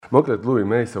მოკლედ ლუი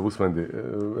მე ისე უსმენდი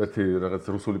ერთი რაღაც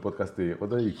რუსული პოდკასტი იყო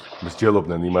და იქ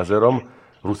მსჯელობდნენ იმაზე რომ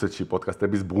რუსეთში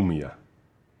პოდკასტების ბუმია.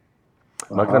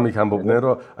 მაგრამ იქ ამბობდნენ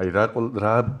რომ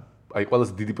აი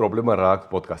ყველაზე დიდი პრობლემა რა აქვს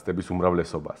პოდკასტების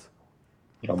უმრავლესობას.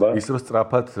 ის რომ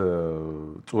სწრაფად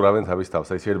წურავენ თავის თავს,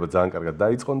 აი შეიძლება ძალიან კარგად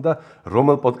დაიწყონ და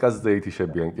რომელ პოდკასტზე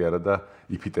ითიშებიან კი არა და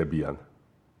იფიტებიან.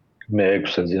 მე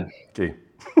 6-ზე. კი.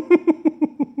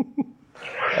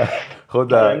 ხო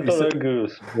და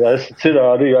ისე რა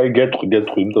არის, აი გეტყვი,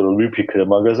 იმიტომ რომ ვიფიქრე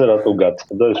მაგაზე რატო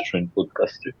გაწყდა ეს ჩვენ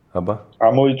პოდკასტი. აბა.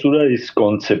 ამოიწურა ის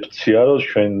კონცეფცია, რომ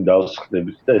ჩვენ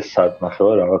დავსხდებით და ეს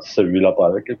საათნახევარ რაღაცზე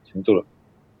ვილაპარაკებთ, იმიტომ რომ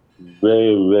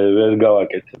ვერ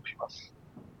გავაკეთებ იმას.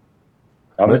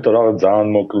 ამიტომ რაღაც ძალიან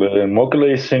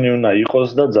მოკლე ისინი უნდა იყოს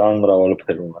და ძალიან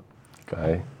მრავალფეროვანი.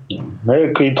 კაი. მე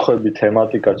კითხები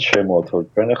თემატიკად შემოვთხოვ.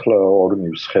 ჩვენ ახლა ორნი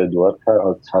ვსხედვართ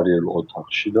ცარიელ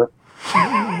ოთახში და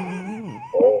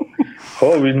ხო,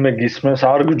 ვინმე გისმენს,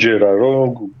 არ გჯერა,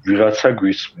 რომ ვიღაცა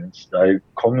გვისმენს და აი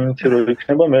community რო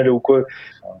იქნება, მე უკვე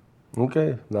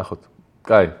ოკეი, ნახოთ.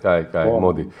 კაი,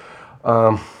 მოდი.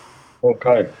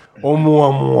 ოკეი.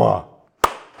 ოუმუამუა.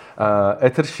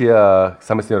 ეთერშია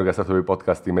სამეცნიერო გასართობი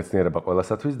პოდკასტი მეცნიერება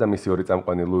ყველასათვის და მისი ორი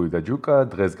წამყვანი ლუი და ჯუკა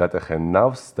დღეს გატეხენ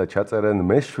ნავს და ჩაწერენ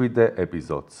მე-7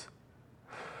 ეპიზოდს.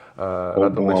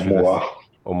 რატომ მე-7?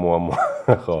 ოუმუამუა.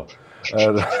 ხო.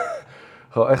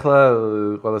 ხო, ახლა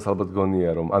ყველას ალბათ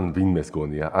გონია რომ ან ვინმეს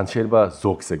გონია, ან შეიძლება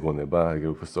ზოგს ეგონება, ეგრე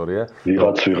უფრო სწორია.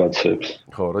 ვიღაცებს.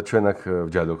 ხო, რა ჩვენ აქ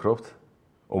ვჯადოქრობთ.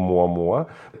 ოუმუამუა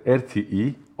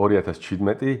 1i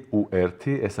 2017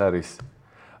 U1 ეს არის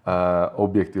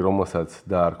ობიექტი, რომელსაც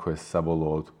დაარქვეს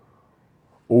საბოლოოდ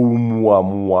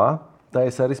ოუმუამუა და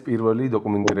ეს არის პირველი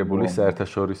დოკუმენტირებული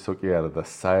საერთაშორისო კი არა და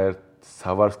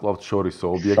სავარსკვლავთშორისო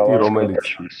ობიექტი, რომელიც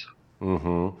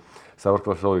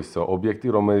სავარსკვლავთშორისო ობიექტი,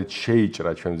 რომელიც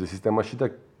შეიჭრა ჩვენზე სისტემაში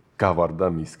და გავარდა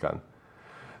მისგან.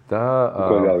 და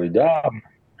უკვე გავიდა?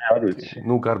 არ ვიცი.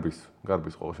 ნუ გარბის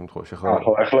ყოველ შემთხვევაში ხო.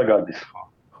 ხო, ახლა გადის ხო.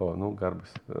 ხო, ნუ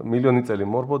გარბის. მილიონი წელი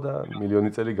მორბოდა, მილიონი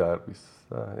წელი გაარბის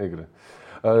და ეგრე.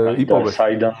 იპოვეს.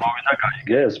 საიდან მოვიდა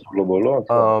გაიგე ეს ბოლო?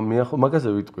 მე ახლა მაგაზე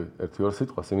ვიტყვი ერთი-ორ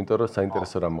სიტყვას, იმიტომ რომ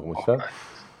საინტერესო რამ აღმოჩნდა.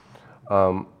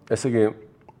 ესე იგი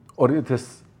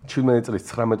 2017 წლის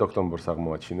 19 ოქტომბერს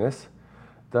აღმოაჩინეს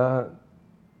და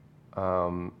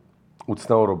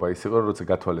უცნაურობა ის იყო, როცა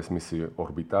გათვალეს მისი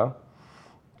ორბიტა.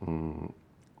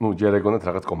 ნუ ჯერ ეგონათ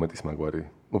რაღაც კომეტის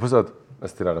მაგვარი. უბრალოდ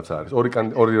ასეთი რაღაცა არის.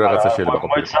 ორი რაღაცა შეიძლება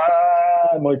ყოფილიყო.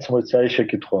 მოიცა ის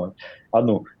შეკითხვა.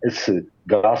 ანუ ეს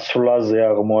გასვლაზე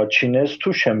აღმოაჩინეს თუ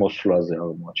შემოსვლაზე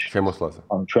აღმოაჩინეს? შემოსვლაზე.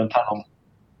 ანუ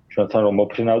ჩვენთან რომ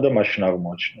მოფრინავდა, მაშინ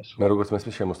აღმოაჩინეს. მე როგორც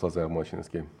მესმის შემოსვლაზე აღმოაჩინეს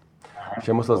კი.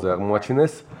 შემოსვლაზე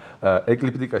აღმოაჩინეს,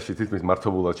 ეკლიპტიკაში თითქმის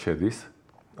მართობულად შედის.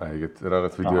 აი ეგეთ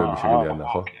რაღაც ვიდეოები შეგიძლია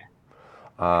ნახო.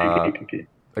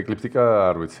 ეკლიპტიკა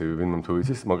არ ვიცი, ვინმე თუ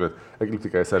ვიცის, მოკლედ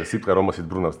ეკლიპტიკა ეს არის სიტყვა, რომელშიც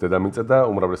ბრუნავს დედამიწა და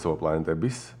უმრავლესობა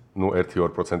პლანეტების, ნუ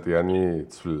 1-2%-იანი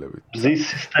ცვლილებით. მზის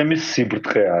სისტემის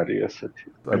სიბრტყე არის ასეთი.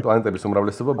 აი პლანეტების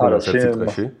უმრავლესობა ბრუნავს ერთ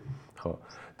სიტყვაში. ხო.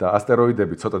 და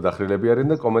ასტეროიდები ცოტა დახრილები არიან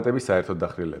და კომეტები საერთოდ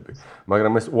დახრილები.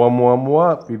 მაგრამ ეს ოუმუამუა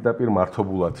პირდაპირ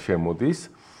მართობულად შემოდის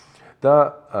და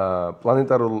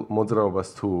პლანეტარულ მოძრაობას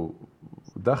თუ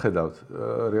დახედავთ,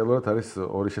 რეალურად არის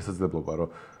ორი შესაძლებლობა, რომ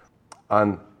ან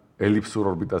ელიფსურ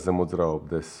ორბიტაზე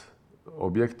მოძრაობდეს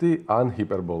ობიექტი, ან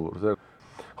ჰიპერბოლურზე.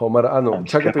 ხო, მაგრამ ანუ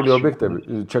ჩაკეტილი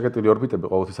ორბიტები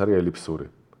ყოველთვის არის ელიფსური.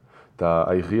 და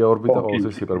აი ღია ორბიტა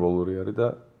ყოველთვის ჰიპერბოლური არის და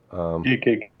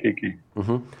კი.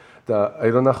 და აი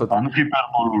რა ნახოთ. ანუ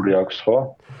ჰიპერბოლური აქვს,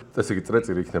 ხო? ესე იგი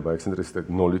წრეწირი იქნება ექსცენტრიციტეტი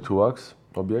 0 თუ აქვს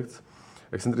ობიექტს.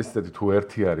 ექსცენტრიციტეტი თუ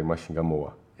 1 არის, მაშინ გამოვა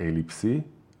ელიფსი.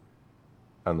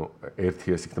 ანუ 1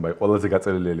 ეს იქნება ყველაზე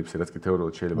გაწელილი ელიფსი, რაც კი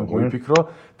თეორიულად შეიძლება მოიფიქრო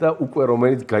და უკვე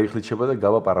რომელიც გაიხლიჩება და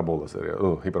გავა პარაბოლაზე,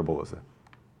 ჰიპერბოლაზე.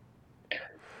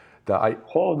 და აი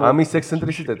ამის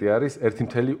ექსცენტრიციტეტი არის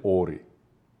 1.2.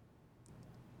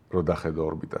 რო დახედო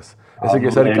ორბიტას. ესე იგი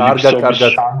ეს არის კარგად.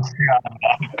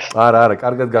 არა,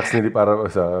 კარგად გახსნილი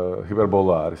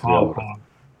ჰიპერბოლა არის რეალურად.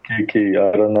 კი,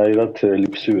 არანაირად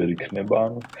ელიფსი ვერ იქნება,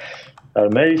 ანუ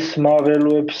მე ის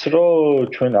მაველოებს, რომ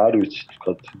ჩვენ არ ვიცით,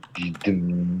 თქვათ, დიდ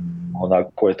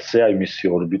მონაკვეთზე აი მისი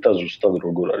ორბიტა ზუსტად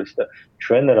როგორ არის და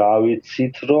ჩვენ რა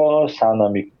ვიცით, რომ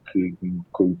სანამ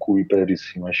კუიპერის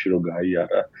იმაში რომ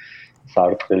გაიარა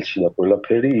სარტყელში და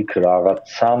ყველაფერი, იქ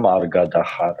რაღაცამ არ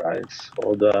გადახარა ეს,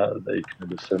 ხო და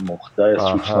იქნება ესე მოხდა ეს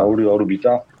უცნაური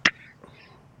ორბიტა.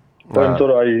 იმიტომ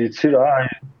რომ აი იცი რა,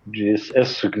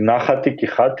 ეს ნახატი კი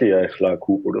ხატია ახლა აქ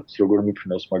უყურებთ როგორ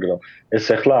მიფრინავს, მაგრამ ეს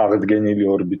ახლა აღდგენილი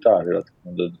ორბიტა არის, რა თქმა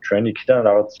უნდა. ჩვენ იქიდან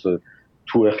რაღაც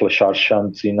თუ ახლა შარშან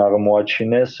წინ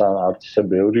აღმოაჩინეს, არც ისე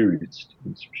ბევრი ვიცით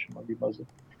პრინციპში მაგ იმაზე.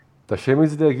 და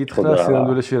შემიძლია გითხრა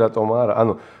სინამდვილეში რატომ არა?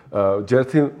 ანუ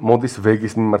ჯერთი მოდის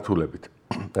ვეგის მიმართულებით.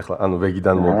 ეხლა ანუ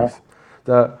ვეგიდან მოდის.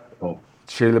 და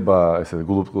შეიძლება ესე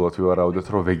გულუბრყვილად ვივარაუდოთ,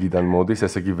 რომ ვეგიდან მოდის,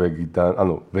 ესე იგი ვეგიდან,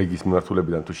 ანუ ვეგის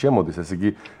მიმართულებიდან თუ შემოდის, ესე იგი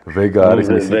ვეგა არის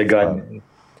მისი ვეგანი.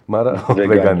 მაგრამ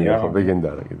ვეგანია, ხო, ვეგენი და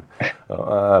არა კიდე.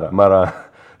 არა, მაგრამ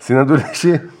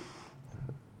სინამდვილეში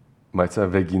მაიცა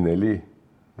ვეგინელი,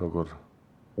 როგორ?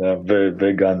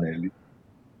 ვეგანელი.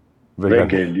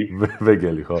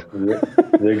 ვეგელი, ხო?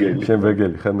 ვეგელი. შენ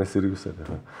ვეგელი, ხა მე სერიოზად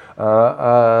ხა.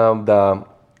 და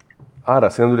არა,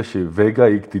 სინამდვილეში ვეგა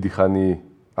იქ დიდი ხანი,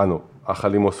 ანუ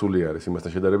ახალი მოსული არის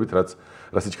იმასთან შედარებით, რაც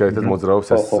სიჩქარეთად მოძრაობს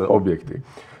ეს ობიექტი.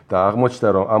 და აღმოჩნდა,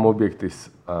 რომ ამ ობიექტის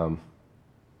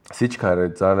სიჩქარე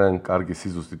ძალიან კარგი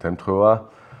სიზუსტით ემთხვევა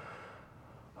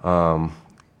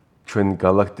ჩვენ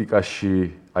galaktikაში,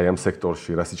 აი ამ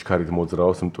სექტორში, რა სიჩქარით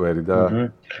მოძრაობს მტვერი და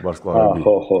ვარსკვლავები.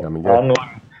 გამიგე? ანუ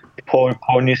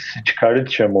ფონის სიჩქარით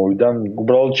შემოვიდა,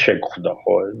 უბრალოდ შეგხვდა,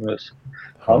 ხო, ეს.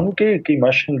 ანუ კი,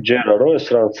 მაშინ ჯერა რომ ეს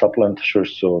რაღაც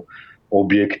საპლანეტაშორისო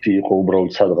ობიექტი იყო,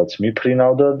 უბრალოდ სადღაც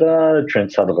მიფრინავდა და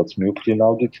ჩვენ სადღაც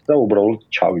მივფრინავდით და უბრალოდ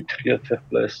ჩავითრიათ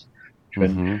ახლა ეს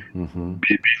ჩვენ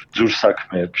ბიძურ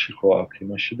საქმეებში ხო აქ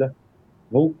იმაში და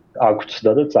ნუ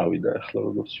აგვცდა და წავიდა ახლა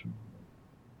როგორც კი.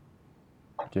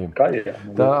 კაია.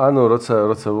 და ანუ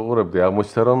როცა უყურებდი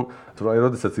აღმოჩნდა რომ თუ აი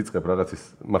როდესაც იწყებ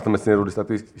რაღაცის მართლმეცნიერული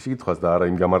სტატისტიკას და არა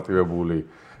იმ გამარტივებული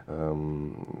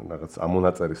რაღაც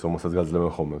ამონაწერის რომელსაც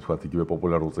გაძლევენ ხოლმე თქვა იგივე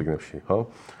პოპულარულ წიგნებში, ხო?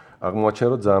 აღმოაჩენ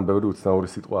რომ ძალიან ბევრი უცნაური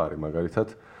სიტყვა არის, მაგალითად,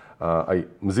 აი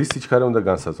მზის სიჩქარე უნდა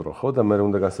განსაზღვრო, ხო? და მე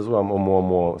უნდა განსაზღვრო ამ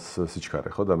ოუმუამუას სიჩქარე,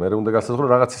 ხო? და მე უნდა განსაზღვრო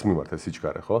რაღაცის მიმართ ეს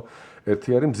სიჩქარე, ხო? ერთი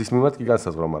არის მზის მიმართ კი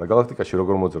განსაზღვრო, მაგრამ galaktikაში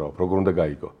როგორ მოძრაობ, როგორ უნდა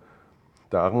გაიგო.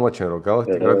 და აღმოაჩენ რომ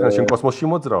galaktika რადგან შენ კოსმოსში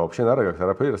მოძრაობ, შენ არ აქვს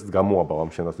არაფერი, რასაც გამოაბავ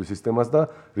ამ შენათვის სისტემას და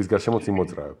რის გარშემოც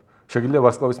იმოძრაებ. შეგიძლია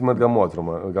ვარსკვლავის მიმართ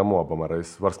გამოაბა, მაგრამ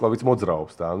ეს ვარსკვლავიც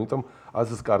მოძრაობს და ამიტომ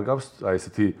აზრს კარგავს აი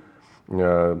ესეთი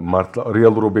მართლა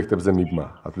რეალურ ობიექტებზე მიბმა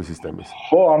ათვლის სისტემის.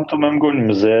 ხო, ამიტომ მე მგონი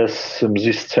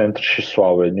მზის ცენტრში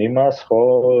სვავენ იმას, ხო,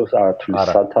 ათვლის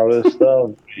სათავეს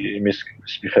და იმის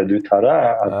მიხედვით არა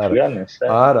ათვლიან ესე.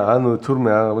 არა, ანუ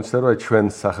თურმე აღმოჩნდა რომ ჩვენ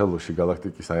სახელოში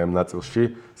galaktikis აი ამ ნაწილში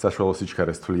საშუალო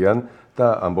სიჩქარეს თვლიან და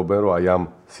ამბობენ რომ აი ამ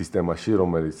სისტემაში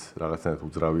რომელიც რაღაცნაირად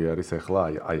უძრავი არის ახლა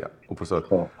აი უბრალოდ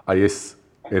აი ეს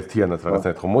ერთიანად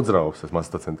რაღაცნაირად ხომ მოძრაობს ეს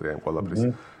მასათა ცენტრია იმ ყველაფრის.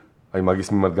 აი მაგის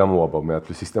მიმართ გამოვაბავ მე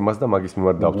ათვლის სისტემას და მაგის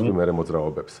მიმართ დავთვლი მე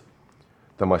მოძრაობებს.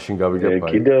 და მაშინ გავიგებ აი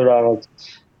კიდევ რაღაც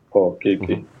ხო, კი.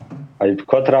 აი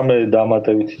თქვათ რამე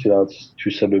დამატებითი რაღაც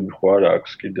თვისებები ხო არა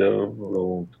აქვს კიდევ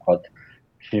რომ თქვათ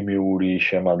ქიმიური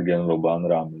შემადგენლობა ან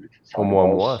რამე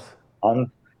ოუმუამუას?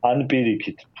 ან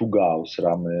პირიქით თუ გაავს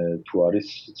რამე თუ არის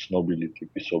ცნობილი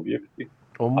ტიპის ობიექტი.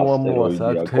 ოუმუამუას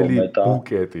აქვს მთელი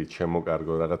ბუკეტი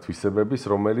შემოკარგო რაღაც თვისებების,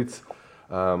 რომელიც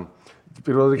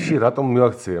პირველ რიგში რატომ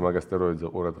მიაქცია მაგ ასტეროიდზე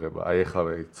ყურადღება? აი ეხლა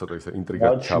ცოტა ისე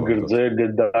ინტრიგად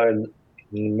ჩავარდოთ.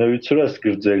 მე ვიცი რომ ეს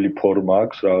გრძელი ფორმა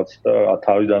აქვს რაღაც და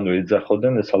თავიდანვე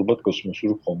ეძახოდნენ ეს ალბათ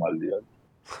კოსმოსური ხომალდია.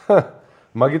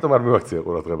 მაგიტომ არ მიაქცია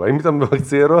ყურადღება. იმიტომ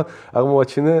მიაქცია რომ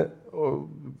აღმოაჩინე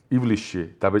ივლისში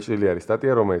დაბეჭდილი არის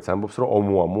სტატია რომელიც ამბობს რომ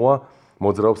ოუმუამუა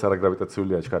მოძრაობს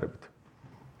არაგრავიტაციული აჩქარებით.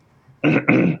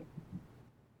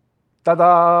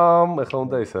 ტადამ! ეხლა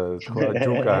უნდა ისა თქვა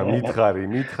ჯუკა,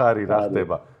 მითხარი რა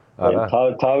ხდება? არა?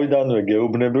 თავიდანვე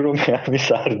გეუბნები რომ მე ამის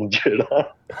არ მჯერა.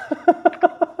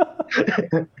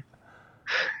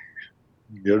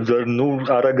 ნუ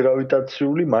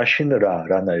არაგრავიტაციული მაშინ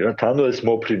რანაირად ანუ ეს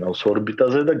მოფრინავს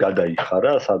ორბიტაზე და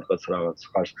გადაიხარა სადღაც რაღაც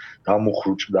ხარს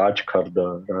დამუხრუჭდა აჩქარდა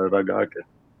რა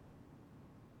გააკეთა.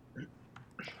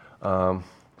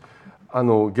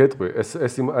 ანუ გეტყვი ეს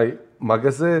აი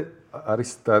მაგაზე არის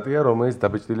სტატია რომელიც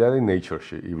დაბეჭდილი არის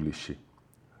Nature-ში ივლისში.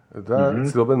 და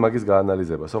ცდილობენ მაგის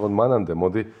გაანალიზებას. ოღონდ მანამდე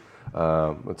მოდი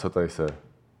ცოტა ისე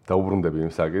დაუბრუნდები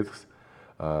იმ საკითხს.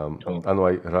 ანუ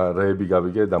აი რეები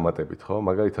გავიგე დამატებით, ხო?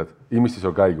 მაგალითად, იმისთვის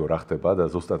რომ გაიგო რა ხდება და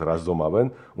ზუსტად რა ზომავენ,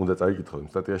 უნდა წაიკითხო იმ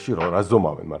სტატიაში რა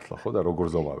ზომავენ მართლა, ხო? და როგორ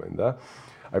ზომავენ და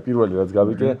აი პირველი რაც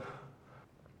გავიგე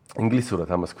ინგლისურად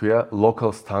ამას ქვია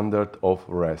local standard of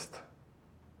rest.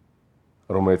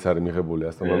 რომელიც არის მიღებული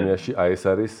ასტრონომიაში, აი ეს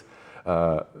არის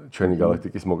ჩვენი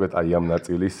galaktikis მოკლედ აი ამ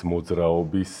ნაწილის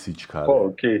მოძრაობის სიჩქარე.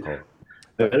 ხო, კი.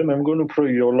 მე მგონი უფრო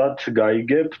იოლად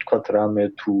გაიგებ, თქვათ რამე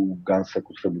თუ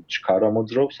განსაკუთრებით ჩქარა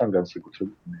მოძრაობს ან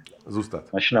განსაკუთრებით ნელა. ზუსტად.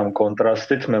 მაშინ ამ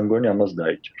კონტრასტით მე მგონი ამას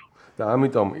დაიჭირო. და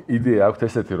ამიტომ იდეა აქვს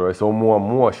ესეთი, რომ ეს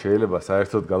ოუმუამუა შეიძლება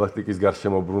საერთოდ galaktikis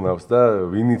გარშემო ბრუნავს და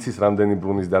ვინ იცის რამდენი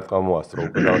ბრუნის დარტყმა მოასწრო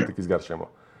უკვე galaktikis გარშემო.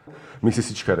 მისი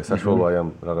სიჩქარე საშუალო აი ამ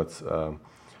რაღაც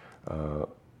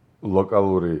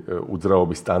ლოკალური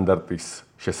უძრაობის სტანდარტის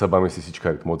შესაბამისი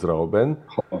სიჩქარით მოძრაობენ.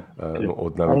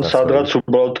 ანუ სადღაც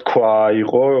უბრალოდ თქვა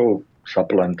იყო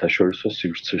საპლანეტაშორისო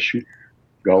სივრცეში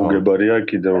გაუგებარია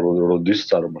კიდევ როდის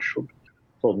წარმოშობით.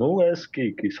 ხო, ეს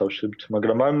კი სავსებით,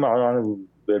 მაგრამ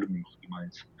ვერ მივხვდი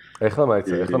მაინც. ეხლა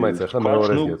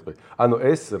მეორეს გეტყვი.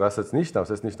 ეს რასაც ნიშნავს,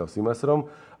 ეს ნიშნავს იმას, რომ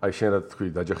აი შენ რა თქვი,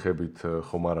 დაჯახებით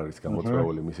ხომ არ არის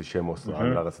გამოწვეული მისი შემოსვლა, ან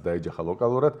რაღაცა დაეჯახა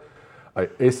ლოკალურად. აი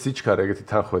ეს სიჩქარე ეგეთი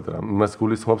თანხმედრა, იმას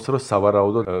გულისხმობს, რომ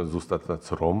სავარაუდოდ ზუსტადაც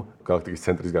რომ გალაქტიკის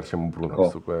ცენტრის გარშემო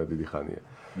ბრუნავს უკვე დიდი ხანია.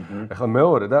 ეხლა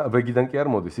მეორე და ვეგიდან კი არ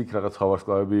მოდის, იქ რაღაც სხვა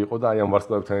ვარსკვლავები იყო და აი ამ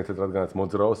ვარსკვლავებთან ერთად რადგანაც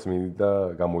მოძრაობს მინდა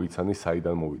გამოიცანი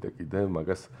საიდან მოვიდა კიდე,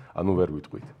 მაგას ვერ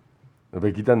ვიტყვით.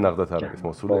 ვეგიდან ნახდათ არ არის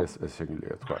მოსული ეს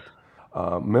შეგვიძლია თქვა.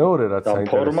 მეორე რაც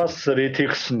საინტერესო ფორმას რითი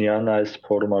ხსნიან ეს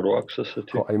ფორმა რო აქვს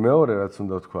ესეთი. ხო, აი მეორე რაც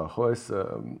უნდა თქვა, ხო, ეს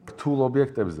რთულ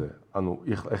ობიექტებზე,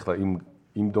 ეხლა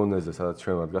იმ დონეზე, სადაც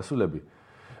ჩვენ ვართ გასულები,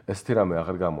 ესეთი რამე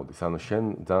აღარ გამოდის. შენ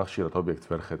ძალიან ხშირად ობიექტს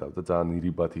ვერ ხედავ და ძალიან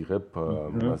ირიბად იღებ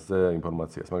მასზე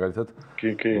ინფორმაციას. მაგალითად,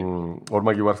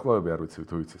 ორმაგი ვარსკვლავები არ ვიცი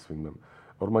თუ იცის ვინმე.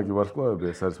 ორმაგი ვარსკვლავები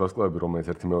ეს არის ვარსკვლავები, რომელიც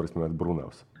ერთი მეორის მიმართ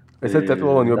ბრუნავს. ესეთი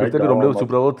ტეტლოვანი ობიექტები, რომლებიც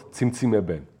უბრალოდ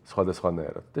ციმციმებენ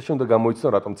სხვადასხვანაირად. და შენ უნდა გამოიცნო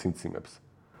რატომ ციმციმებს.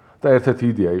 და ერთ-ერთი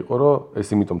იდეა იყო, რომ ეს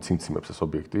იმიტომ ციმციმებს ეს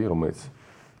ობიექტი, რომელიც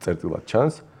წერტილად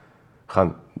ჩანს, ხან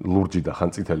ლურჯი და ხან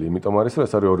წითელი, იმიტომ არის, რომ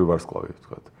ეს არის ორი ვარსკვლავი,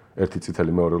 ვთქვათ. ერთი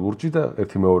წითელი, მეორე ლურჯი და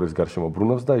ერთი მეორის გარშემო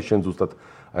ბრუნავს და შენ ზუსტად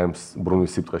აი ამ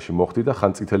ბრუნვის სიბრტყეში მოხდი და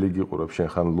ხან წითელი გიყურებ, შენ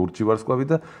ხან ლურჯი ვარსკვლავი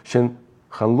და შენ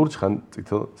ხან ლურჯ, ხან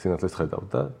წითელ სინათლეს ხედავ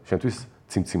და შენთვის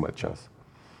ციმციმად ჩანს.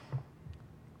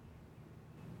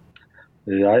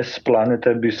 ეს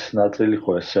პლანეტების ნაწილი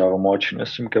ხო ესე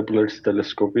აღმოაჩინეს იმ კეპლერის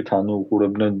ტელესკოპით,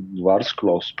 უყურებდნენ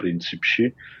ვარსკვლავს პრინციპში,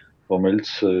 რომელიც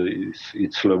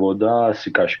იცვლებოდა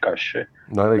სიკაშკაშე.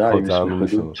 და იქ ძალიან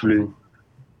მნიშვნელოვანია.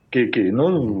 კი,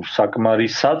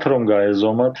 საკმარისად რომ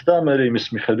გაეზომათ და მე იმის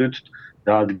მიხედვით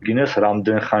დაადგინეს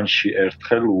რამდენ ხანში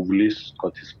ერთხელ უვლის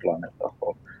თქოს პლანეტა, ხო?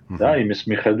 და იმის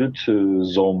მიხედვით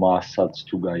ზომასაც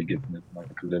თუ გაიგებდნენ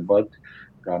ნაკლებად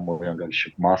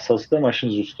გამოიანგარიშებ მასას და მაშინ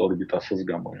ზუსტ ორბიტასაც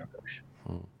გამოიანგარიშებ.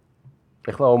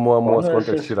 ეხლა ოუმუამუას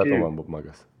კონტექსტში რატომ ამბობ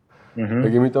მაგას?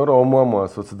 ეგ იმიტომ რომ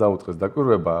ოუმუამუას როცა დაუწყეს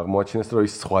დაკვირვება, აღმოაჩინეს რომ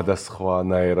ის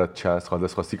სხვადასხვანაირად ჩანს,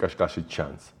 სხვადასხვა სიკაშკაშით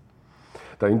ჩანს.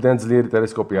 და იმდენ ძლიერი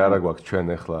ტელესკოპი არა გვაქვს ჩვენ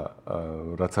ეხლა,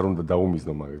 რაც არ უნდა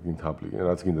დაუმიზნო მაგინთაბლი,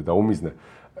 რაც გინდა დაუმიზნე,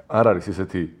 არ არის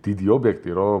ესეთი დიდი ობიექტი,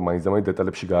 რომ მაინც-მაინც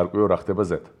დეტალებში გაარკვიო რა ხდება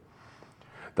ზედ.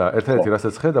 და ერთ-ერთი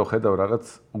რასაც ხედავ რაღაც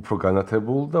უფრო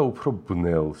განათებულ და უფრო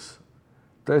ბნელს.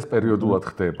 და ეს პერიოდულად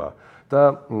ხდება. და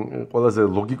ყველაზე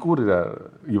ლოგიკური რა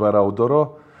ივარაუდო, რომ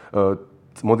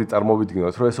მოდი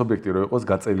წარმოვიდგინოთ, რომ ეს ობიექტი რო იყოს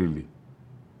გაწელილი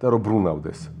და რო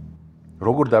ბრუნავდეს.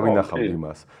 როგორ დავინახავთ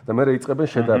იმას? და მე იწყებენ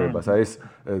შედარებას, აი ეს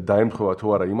დაემთხვევა თუ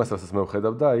არა იმას, რასაც მე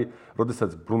ვხედავ და აი,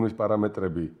 როდესაც ბრუნვის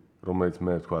პარამეტრები, რომელიც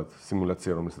მე ვთქვა,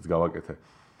 სიმულაცია, რომელსაც გავაკეთე,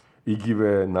 იგივე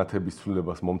ნათების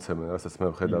ცვლილებას მომცემენ, რასაც მე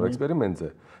ვხედავ ექსპერიმენტზე,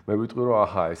 მე ვიტყვი, რომ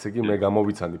აჰა, ესე იგი მე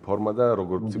გამოვიცანი ფორმა და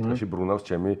როგორ ციფრში ბრუნავს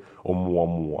ჩემი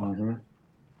ოუმუამუა.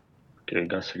 კი,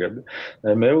 გასაგები.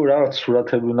 მე რაღაც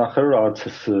სურათები ვნახე, რომ რაღაც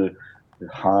ეს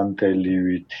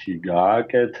ჰანტელივითი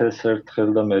გააკეთეს ერთხელ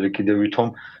და მე კიდევ ვითომ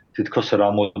თითქოს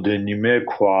რამოდენიმე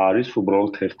ქვა არის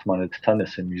უბრალოდ ერთმანეთთან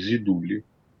ესე მიზიდული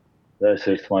და ეს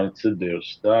ერთმანეთზე დევს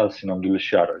და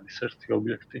სინამდვილეში არ არის ერთი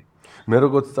ობიექტი. მე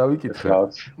როგორც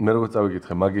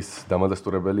წავიკითხე, მაგის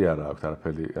დამადასტურებელი არა აქვს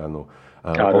არაფერი,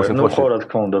 ხო რა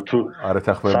თქმა უნდა, თუ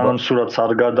სანამ სურათს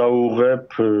არ გადაუღებ,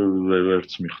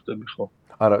 ვერც მიხვდები, ხო?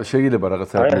 არა, შეიძლება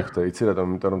რაღაცა მიხვდე, იცი რატომ,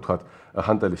 იმიტომ რომ თქვა,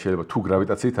 ჰანტელი შეიძლება თუ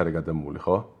გრავიტაციით არის გადამული,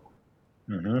 ხო?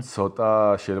 ცოტა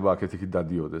შეიძლება აქეთ-იქით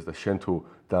დადიოდეს და შენ თუ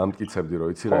დაამტკიცებდი, რომ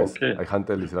იცი რა ეს, აი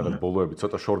ჰანტელის რაღაც ბოლოები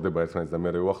ცოტა შორდება ერთმანეთს და მე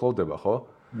უახლოვდება, ხო?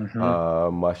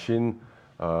 მაშინ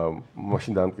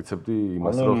დაამტკიცებდი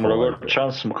იმას, რომ როგორ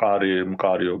ჩანს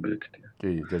მყარი ობიექტია.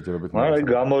 კი, ჯერჯერობით. მაგრამ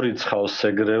გამორიცხავს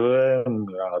ეგრევე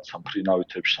რაღაცა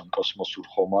მფრინავითებს ამ კოსმოსურ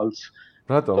ხომალდს.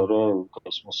 რატომ? რომ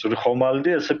კოსმოსური ხომალდი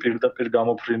ესე პირდაპირ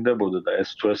გამოფრინდებოდა და ეს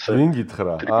თუ ესე ვინ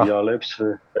გითხრა? ტრიალებს,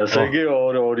 ესე იგი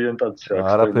ორიენტაცია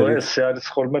აქვს. ესე არის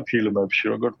ხოლმე ფილმებში,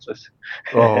 როგორც წესი.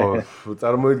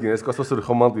 წარმოიდგინე, ეს კოსმოსური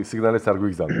ხომალდი სიგნალებს არ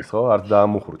გვიგზავნის, ხო? არ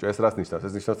დაამუხრუჭა. ეს რას ნიშნავს?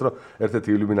 ეს ნიშნავს, რომ ერთ-ერთი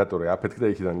ილუმინატორი აფეთქდა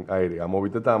იქიდან აირი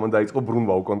ამოვიდა და ამან დაიწყო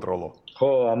ბრუნვა უკონტროლო.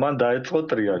 ხო, ამან დაიწყო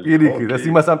ტრიალი. პირიქით, ეს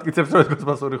იმას ამტკიცებს, რომ ეს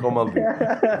კოსმოსური ხომალდია.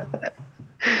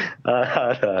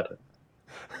 არა.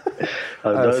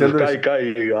 არა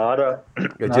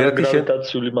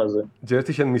გრავიტაციული მასე.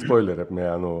 ჯერტი შენ მისპოილერებ მე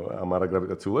ამ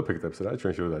არაგრავიტაციულ ეფექტებს რა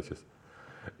ჩვენში რომ დაჩეს.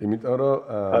 იმიტომ რომ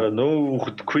არა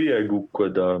თქვი ეგ უკვე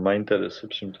და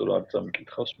მაინტერესებს, იმიტომ რომ არ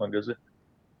წამიკითხავს მაგაზე.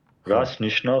 რას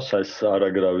ნიშნავს ეს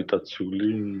არაგრავიტაციული?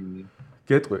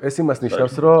 გეტყვი, ეს იმას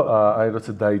ნიშნავს, რომ აი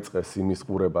როცა დაიწყეს იმის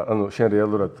ყურება, შენ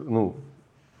რეალურად,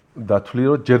 დათვლი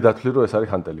რომ ეს არის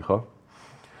ჰანტელი, ხო?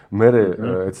 მე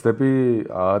ეცდები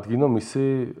აადგინო მისი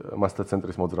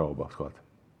მასტაცენტრის მოძრაობა, ვთქვათ.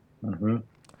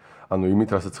 ანუ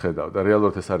იმით რასაც ხედავ და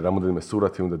რეალურად ეს არის რამოდენიმე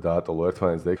სურათი უნდა დაატოლო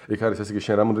ერთმანეთს და იქ არის ესე იგი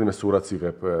შენ რამოდენიმე სურათს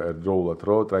იღებ ერთდროულად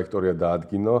რომ ტრაექტორია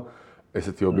დაადგინო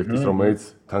ესეთი ობიექტის რომელიც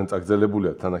თან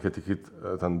წაგრძელებულია თან აქეთ-იქით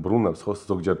თან ბრუნავს ხო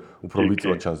ზოგჯერ უფრო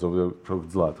ვიწრო ჩანს ზოგჯერ უფრო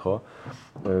გძლად ხო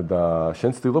და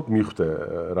შენ ცდილობ მიხვდე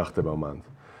რა ხდება მან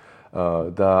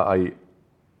და აი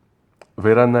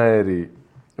ვერანაირი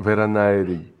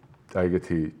აი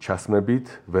ეგეთი ჩასმებით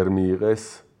ვერ მიიღეს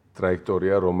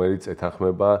ტრაექტორია რომელიც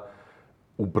ეთანხმება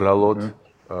უბრალოდ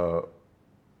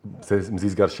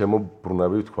მზის გარშემო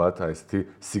ბრუნავი ვთქვათ აი ესეთი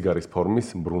სიგარის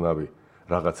ფორმის ბრუნავი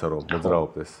რაღაცა რომ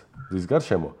მოძრაობდეს მზის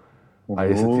გარშემო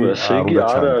აი ესეთი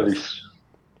არ არის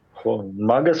ხო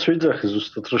მაგას ვიძახი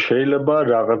ზუსტად რომ შეიძლება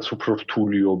რაღაც უფრო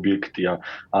რთული ობიექტია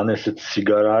ან ესეთ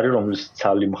სიგარა არის რომლის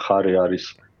ცალი მხარე არის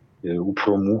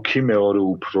უფრო მუქი მეორე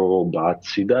უფრო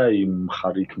ბაცი და იმ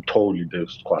მხარე იქ მთოვლი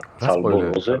დევს თქვა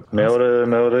ცალბოლოზე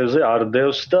მეორეზე არ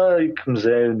დევს და იქ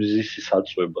მზის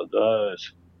საწვება და ეს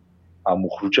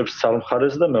ამუხრუჭებს ცალ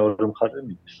მხარეს და მეორე მხარე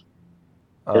მიდის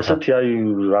ესეთი აი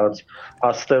რაღაც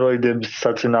ასტეროიდების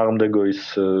საწინააღმდეგო ის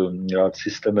რაღაც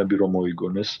სისტემები რომ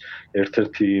მოიგონეს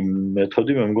ერთ-ერთი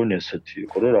მეთოდი მე მგონი ესეთი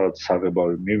იყო რომ რაღაც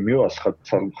საღებავი მივასხათ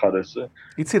ცალ მხარეზე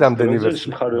იცი რამდენი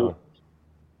ვერსია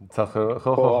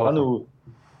ხო ანუ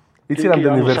იცი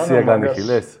რამდენი ვერსია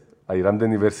განიხილეს? აი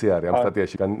რამდენი ვერსია არის ამ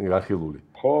სტატიაში განხილული?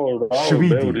 ხო,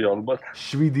 ბევრი ალბათ.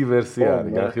 7 ვერსია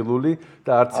არის განხილული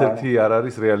და არც ერთი არ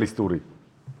არის რეალისტური.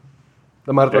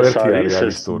 და მარტო ერთი არის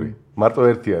რეალისტური. მარტო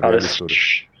ერთი არის რეალისტური.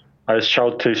 აი ეს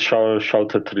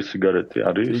შავთეთრი სიგარეტი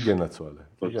არის? იგენაცვალე.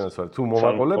 თუ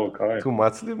მომაყოლებ, თუ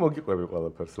მაცლი მოგიყვები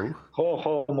ყველაფერს. ხო,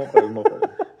 მოყვები.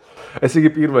 ეს იგი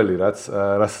პირველი რაც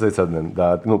ეცადნენ და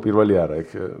ნუ პირველი არა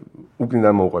იქ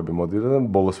უკნიდან მოუყვები მოდი და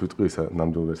ბოლოს ვიტყვი ისა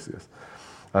ნამდვილ ვერსიას.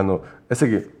 ანუ ესე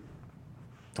იგი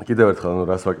კიდევ ერთხელ ანუ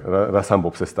რას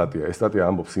ამბობს ეს სტატია? ეს სტატია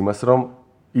ამბობს იმას რომ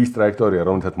ის ტრაექტორია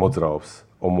რომელთაც მოძრაობს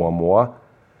ოუმუამუა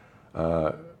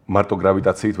მარტო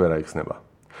გრავიტაციით ვერ აიხსნება.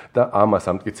 და ამას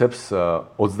ამტკიცებს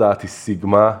 30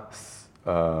 სიგმა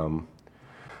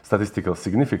statistical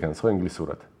significance ხო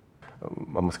ინგლისურად.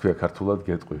 ამას ქვია ქართულად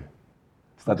გეტყვი.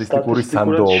 სტატისტიკური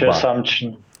სანდოობა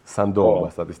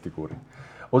სტატისტიკური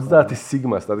 30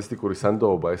 სიგმა სტატისტიკური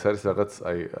სანდოობა ეს არის რაღაც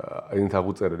აი აინთ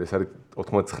აღუწერელი ეს არის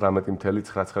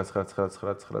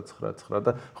 99.9999999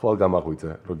 და ხვალ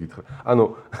გამაღვიძე რო გითხრა ანუ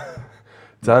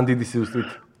ძალიან დიდი სიუსტით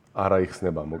არ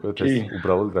აიხსნება მოკლედ ეს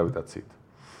უბრალოდ გრავიტაციით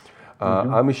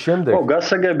ამის შემდეგ ხო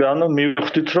გასაგები ანუ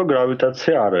მივხვდით რომ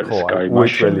გრავიტაცია არ არის კაი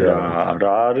მაშინ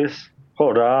რა არის ხო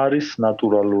რა არის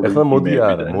ნატურალური ეხლა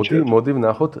მოდი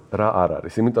ვნახოთ რა არ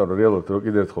არის იმიტომ რომ რეალურად რო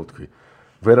კიდევ ერთხელ ვთქვი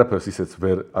ვერაფერს ისეც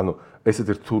ვერ ანუ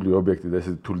ესეთი რთული ობიექტი და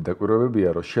ესეთი რთული დაკვირვებებია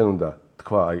რომ შენ უნდა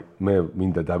თქვა აი მე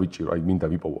მინდა დავიჭირო აი მინდა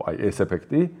ვიპოვო აი ეს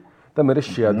ეფექტი და მე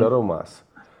შეადარო მას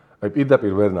აი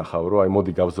პირდაპირ ვერ ნახავ რომ აი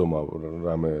მოდი გავზომავ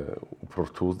რამე უფრო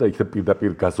რთულს და იქ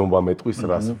პირდაპირ გაზომვა მეტყვის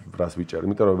რას ვიჭერ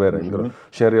იმიტომ რომ ვერა იმიტომ რომ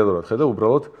შენ რეალურად ხედავ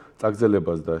უბრალოდ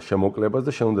წაგრძელებას და შემოკლებას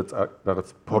და შენ უნდა რაღაც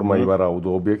ფორმა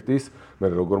ივარაუდო ობიექტის მე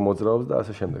როგორ მოძრაობს და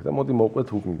ასე შემდეგ და მოდი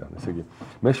მოვყვეთ უკნიდან ესე იგი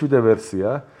მეშვიდე ვერსია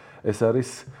ეს არის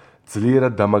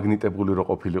ძლიერად დამაგნიტებული რო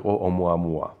ყოფილიყო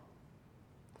ოუმუამუა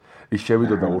ის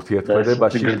შევიდოდა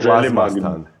ურთიერთქმედებაში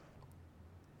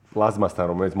პლაზმასთან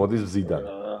რომელიც მოდის მზიდან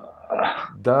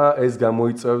და ეს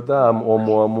გამოიწვევდა ამ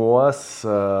ოუმუამუას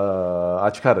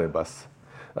აჩქარებას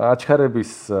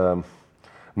აჩქარების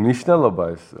მნიშვნელობა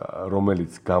ეს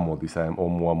რომელიც გამოდის აი ამ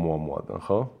ოუმუამუამუადან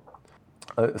ხო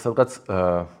სადღაც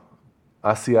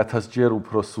 100,000 ჯერ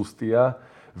უფრო სუსტია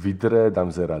ვიდრე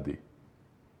დამზერადი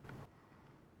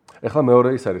ეხლა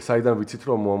მეორე ის არის საიდან ვიცით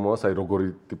რომ ოუმუამუას აი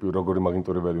როგორი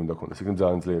მაგნიტური ველი უნდა ქონდეს იქ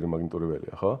ძალიან ძლიერი მაგნიტური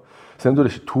ველია ხო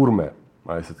სენდურში თურმე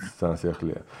აი ესეც ძალიან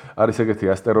სიახლეა არის ეგეთი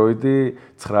ასტეროიდი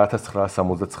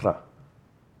 9969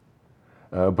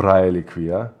 ბრაელი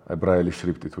ქვია აი ბრაელის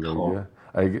შრიფტი თუ გავიგია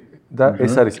აი და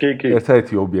ეს არის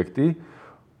ერთ-ერთი ობიექტი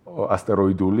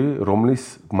ასტეროიდული რომლის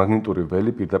მაგნიტური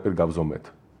ველი პირდაპირ გავზომეთ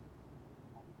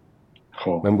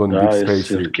ხო მე მგონი deep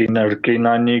space-ი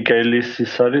რკინანიკელის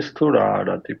ის არის თუ რა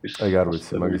არა ტიპის აი არ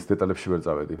ვიცი მაგის დეტალებში ვერ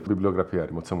წავედი ბიბლიოგრაფია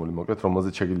არის მოცემული მოკლედ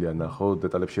რომელზეც შეგიძლია ნახო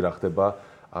დეტალებში რა ხდება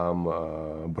ამ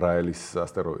ბრაელის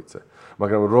ასტეროიდზე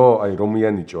მაგრამ რომ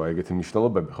მიანიჭო აი ეგეთი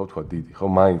მნიშვნელობები ხო თქვა დიდი ხო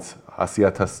მაინც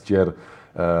 100,000 ჯერ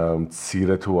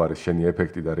მცირე თუ არის შენი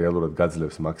ეფექტი და რეალურად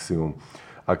გაძლევს მაქსიმუმ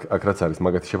აქ რაც არის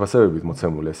მაგათი შეფასებებით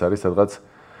მოცემული ეს არის სადღაც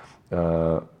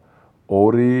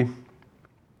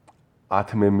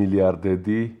 2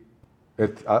 მილიარდედი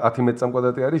 10 მეტრ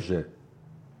კვადრატი არის ჟ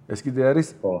ეს კიდე არის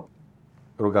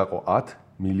რო გაყო 10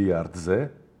 მილიარდზე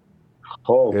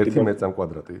ხო 1 მეტრ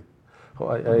კვადრატი ხო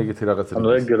ხო, აი ეგეთი რაღაცა. ანუ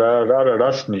ეგ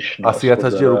რას ნიშნავს?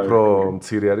 100,000 ჯერ უფრო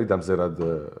მცირე არის დამზერად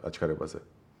აჩქარებაზე.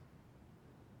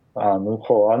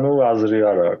 ხო, აზრი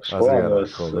არ აქვს,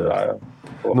 ხო,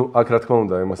 ნუ აქ რა თქმა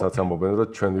უნდა, იმასაც ამბობენ, რომ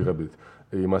ჩვენ ვიღებთ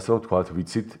იმას, რომ თქვათ,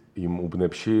 ვიცით იმ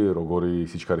უბნებში როგორი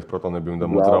სიჩქარის პროტონები უნდა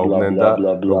მოძრაობდნენ და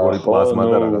როგორი პლაზმა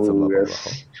და რაღაცა ბლა-ბლა,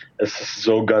 ხო? ეს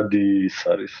ზოგადი ის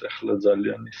არის ახლა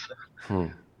ძალიან ისე.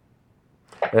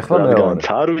 ეხლა მეორე.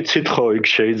 არ ვიცით ხო, იქ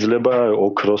შეიძლება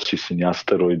ოქროს ისინი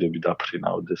ასტეროიდები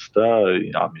დაფრინავდეს და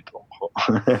ამიტომ ხო.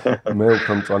 მე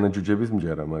უფრო მწვანე ჯუჯების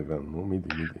მჯერა, მაგრამ ნუ მიდი.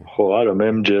 ხო, არა, მე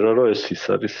მჯერა რომ ეს ის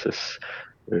არის ეს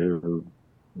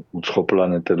უცხო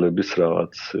პლანეტელების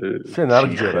რაღაც. შენ არ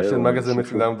გჯერა, შენ მაგაზე მე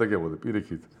წინ დამდეგებოდი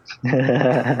პირიქით.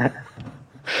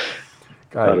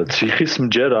 კაი. არა, ციხის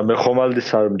მჯერა, მე ხომალდის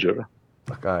არ მჯერა.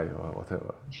 კაი,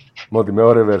 whatever. მოდი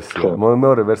მეორე ვერსია.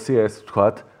 მეორე ვერსია ეს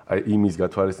ვთქვათ, აი იმის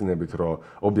გათვალისწინებით, რომ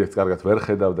ობიექტს კარგად ვერ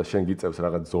ხედავ და შენ გიწევს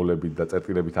რაღაც ზოლებით და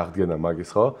წერტილებით აღდგენა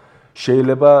მაგის, ხო?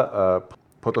 შეიძლება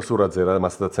ფოტოსურათზე რა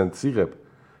მასათა ცენტრს იღებ,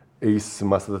 ის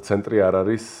მასათა ცენტრი არ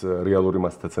არის რეალური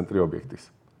მასათა ცენტრი ობიექტის.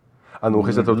 ანუ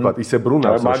უხეშად ვთქვათ, ისე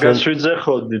ბრუნავს, შენ მაგას ვიძე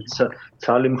ხო,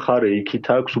 ცალი მხარე იქით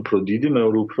აქვს უფრო დიდი,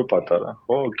 მეორე უფრო პატარა,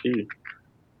 ხო, კი?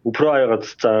 უფრო რაღაც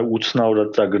უცნაურად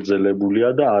წაგრძელებულია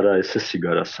და არა ესე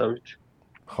სიგარასავით.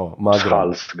 ხო, მაგრამ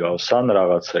ხალს გავს ან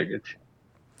რაღაცა ეგეთი.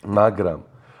 მაგრამ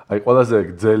აი ყველაზე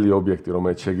გრძელი ობიექტი,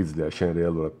 რომელიც შეგიძლია შენ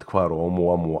რეალურად თქვა, რომ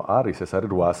ოუმუამუა არის, ეს არის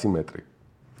 800 მეტრი.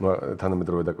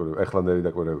 თანამედროვე დაკვირვება, ეხლანდელი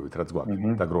დაკვირვებებით რაც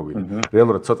გვაქვს, დაგროვილი.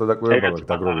 რეალურად ცოტა დაკვირვება აქვს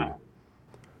დაგროვილი.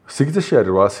 სიგრძეში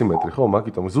არის 800 მეტრი, ხო,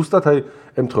 მაგიტომ ზუსტად აი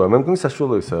ემთხვევა, მე მგონი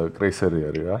საშუალო ის კრეისერი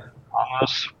არის რა.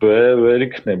 ამას ვერ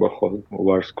იქნება ხო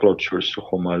ვარსკვლავთშორისი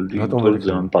ხომალდი,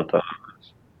 ძალიან პატარა.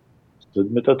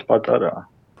 ზედმეტად პატარაა.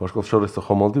 ვარსკვლავთშორისი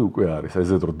ხომალდი უკვე არის,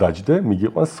 ესე რომ დაჯდე,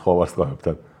 მიგიყვანს სხვა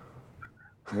ვარსკვლავებთან.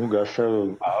 ნუ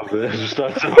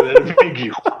ზუსტად ვერ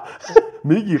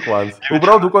მიგიყვანს,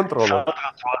 უბრალოდ უკონტროლო.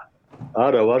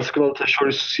 არა,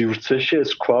 ვარსკვლავთშორისი სივრცეში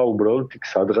ეს ქვა უბრალოდ იქ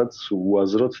სადღაც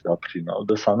უაზროდ დაფრინავ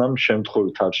და სანამ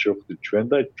შემთხვევით არ შევხვდით ჩვენ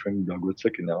და ჩვენ დაგვეცა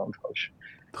კინავამ თავში.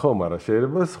 ხო, მაგრამ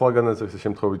შეიძლება სხვაგანაც ეს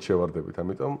შემთხვევით შევარდებით,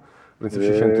 ამიტომ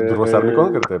პრინციპში შენ თუ დროს არ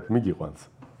მიკონკრეტებ, მიგიყვანს.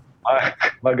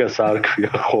 მაგას არ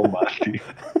ქვია ხომალდი.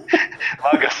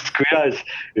 მაგას ქვია ეს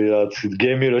რაც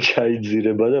გემი რო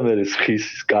ჩაიძირება და მე ხის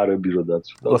კარები რო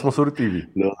დაცვა. კოსმოსური ტივი.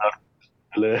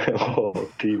 ხო,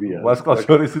 ტივია.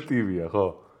 ვარსკვლავთშორისი ტივია, ხო?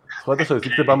 სხვადასხვა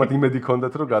იქნებ ამათ იმედი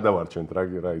ქონდათ რომ გადავარჩენთ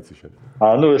რა იცი შენ.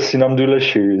 ანუ ეს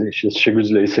სინამდვილეში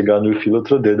შეგვიძლია ისე განვიხილოთ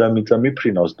რომ დედამიწა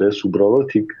მიფრინავს და ეს უბრალოდ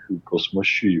იქ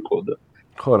კოსმოსში იყო და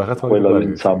ხო რაღაც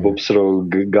ყველანი ამბობს რომ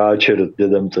გააჩერეთ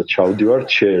დედამიწა ჩავდივართ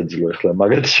შეეძლო ახლა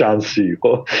მაგათ შანსი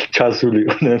იყო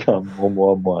ჩასულიყვნენ ამ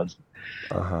ოუმუამუაზე.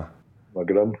 აჰა.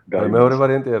 მაგრამ მეორე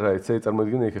ვარიანტია რა იცი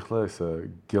წარმოიდგინე იქ ახლა ეს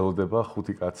გელდება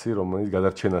 5 კაცი რომელიც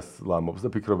გადარჩენას ლამობს და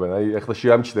ფიქრობენ აი ახლა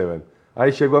შეამჩნევენ.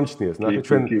 აი შეგვამჩნიეს, ნახე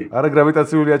ჩვენ არა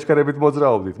გრავიტაციული აჩქარებით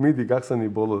მოძრაობდით. მიდი გახსენი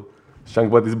ბოლო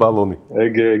შანგბადის ბალონი.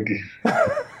 ეგ.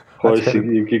 ხო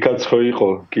იქაც ხო იყო,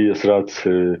 კი ეს რაც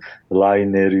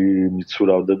ლაინერი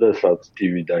მიცურავდა და ეს რაც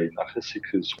ტივი დაინახეს იქ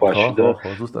ზღვაში და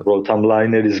უბრალოდ ამ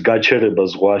ლაინერის გაჩერება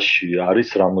ზღვაში არის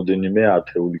რამოდენიმე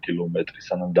ათეული კილომეტრი,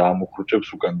 სანამ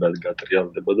დაამუხრუჭებს უკან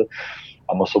გატრიალდება და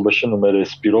ამასობაში ნუ მე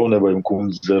ეს პიროვნება იმ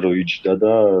კუნძზე რო იჯდა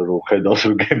და რო ხედავს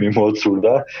რომ გემი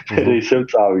მოცურდა, მე ისევ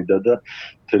წავიდა და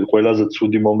ყველაზე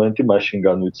ცუდი მომენტი მაშინ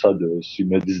განვიცადე ეს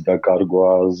იმედის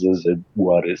დაკარგვაზე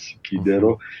უარესი კიდე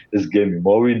რომ ეს გემი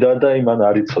მოვიდა და იმან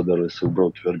არ იცოდა რომ ეს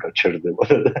უბრალოდ ვერ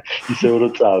გაჩერდებოდა და ისევ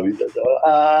რომ წავიდა და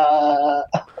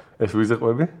ეს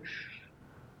ვიზეყვები?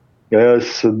 ეს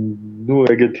ნუ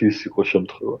ეგეთი ის იყო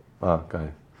შემთხვევა.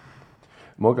 კაი.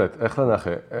 მოგეთ, ახლა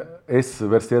ნახე, ეს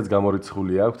ვერსიაც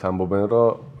გამორიცხული აქვს, ამბობენ რომ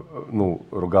ნუ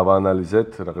რო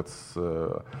გავაანალიზეთ რაღაც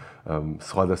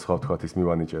სხვადასხვა თქვათ ის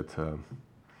მივანიჭეთ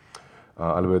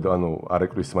ალბათ ანუ არ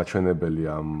ეკვრის მაჩვენებელი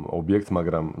ამ ობიექტს,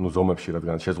 მაგრამ ნუ ზომებში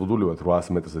რადგან შეზღუდული ვართ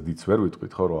 800 მეტრზე დიც ვერ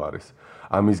ვიტყვით ხო რო არის.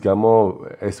 ამის გამო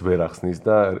ეს ვერ ახსნის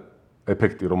და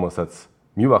ეფექტი რომელსაც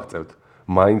მივაღწევთ,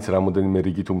 მაინც რამოდენიმე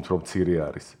რიგით უმცრო მცირე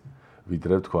არის.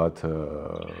 ვიდრე თქვათ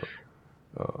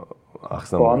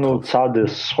ანუ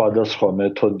ცადეს სხვადასხვა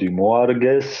მეთოდი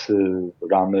მოარგეს,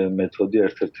 რამე მეთოდი,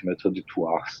 ერთ-ერთი მეთოდი თუ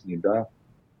ახსნიდა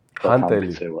ჰანტელი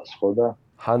ხო და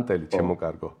ჰანტელი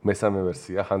შემოკარგო. მესამე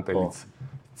ვერსია ჰანტელიც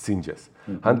სინჯეს.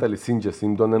 ჰანტელი სინჯეს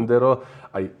იმ დონემდე რომ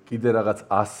აი კიდე რაღაც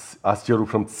 100 ჯერ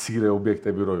უფრო მცირე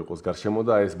ობიექტები რო იყოს გარშემო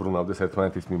და ეს ბრუნავდეს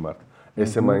ერთმანეთის მიმართ.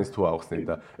 ესე მაინც თუ ახსნით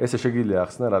და ესე შეგიძლია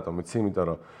ახსნა რატომ იცი? იმიტომ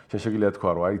რომ შენ შეგიძლია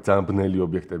თქვა რომ აი ძალიან ბნელი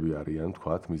ობიექტები არიან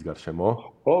თქვათ მის გარშემო.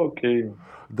 ხო, კი.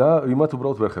 და იმათ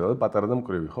უბრალოდ ვერ ხედავ და პატარა და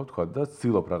მკვრივი ხო თქვათ და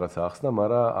ცდილობ რაღაცა ახსნა,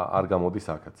 მაგრამ არ გამოდის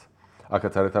აქაც.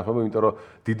 აქაც არ ეთანხმება, იმიტომ რომ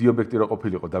დიდი ობიექტი რო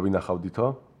ყოფილიყო დავინახავდითო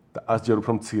და 100 ჯერ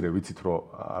უფრო მცირე, ვიცით რომ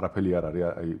არაფერი არ არის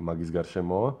აი მაგის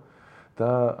გარშემო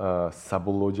და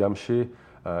საბოლოო ჯამში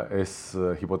ეს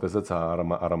ჰიპოთეზაც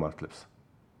არ ამართლებს.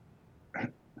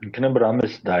 იქნებ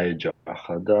რამეს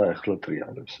დაეჯახა და ეხლა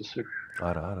ტრიალებს ესე.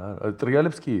 არა.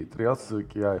 ტრიალებს ტრიალს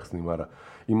კი აეხსნი, მაგრამ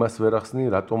იმას ვერ ახსნი,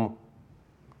 რატომ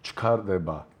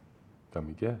ჩქარდება.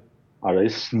 გამიგე? არა,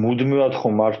 ეს მუდმივად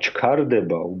ხომ არ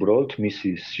ჩქარდება, უბრალოდ მისი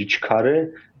სიჩქარე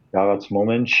რაღაც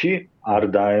მომენტში არ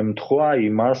დაემთხვა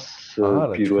იმას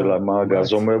პირველმა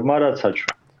გაზომებმა, რაც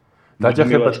აჩვენა.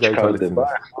 დაჯახებაც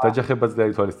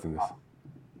გაითვალისწინეს.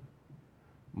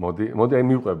 მოდი აი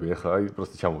მივყვები ახლა, აი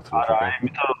პროსტი ჩამოვთრე. არა,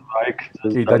 იმიტომ აი კი,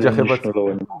 დაჯახებაც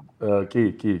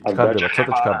კი, ჩქარდება,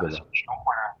 ცოტა ჩქარდება.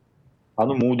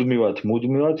 ანუ მუდმივად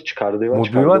ჩქარდება,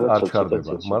 მუდმივად არ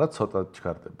ჩქარდება, მაგრამ ცოტა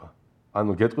ჩქარდება.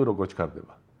 ანუ გეტყვი როგორ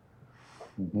ჩქარდება.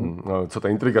 ცოტა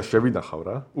ინტრიგას შევინახავ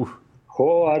რა. ხო,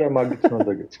 არა, მაგით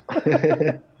უნდა გეწყო.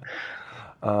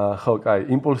 ხო, კაი,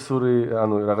 იმპულსური,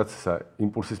 ანუ რაღაცა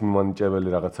იმპულსის მიმანიჭებელი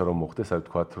რაღაცა რომ მოხდეს, აი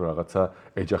თქვათ რომ რაღაცა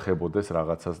ეჯახებოდეს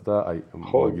რაღაცას და აი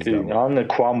მაგის გამო. ხო, ან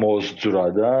ქვა მოსძრა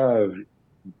და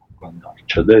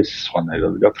განარჩა და ეს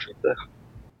სხვანაირად გაქრება.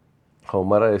 ხო,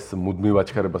 მაგრამ ეს მუდმივად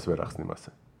ჩქარებას ვერ ახსნი მასე.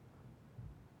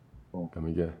 ხო.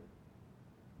 გამიგე?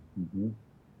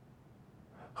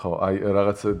 ხო, აი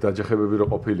რაღაც დაჯახებები რო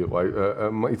ყოფილიყო, აი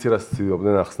იცი რა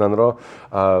ცდილობდნენ ახსნან, რომ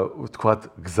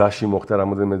თქვათ გზაში მოხდა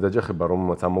რამოდენიმე დაჯახება,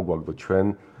 რომელმაც ამოგვაგდო ჩვენ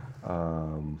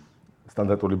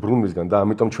სტანდარტული ბრუნვისგან და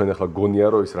ამიტომ ჩვენ ახლა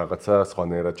გონია რომ ის რაღაცა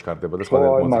სხვანაირად ჩქარდება და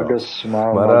სხვანაირად მოძრაობს.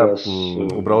 მაგრამ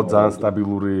უბრალოდ ძალიან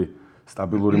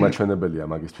სტაბილური მაჩვენებელია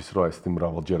მაგისთვის, რომ ესეთი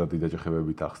მრავალჯერადი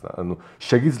დაჯახებებით ახსნა. ანუ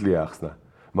შეგიძლია ახსნა,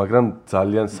 მაგრამ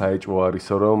ძალიან საეჭვო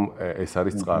არისო, რომ ეს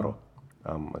არის წყარო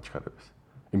ამ აჩქარების.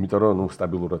 იმიტომ რომ ნუ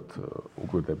სტაბილურად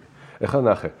უკვირდები. ეხლა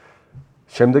ნახე.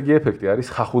 შემდეგი ეფექტი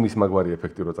არის ხახუნის მაგვარი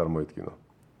ეფექტი რო წარმოიდგინო.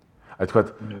 აი თქვათ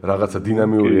რაღაცა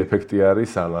დინამიური ეფექტი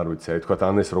არის, ან არ ვიცი, აი თქვათ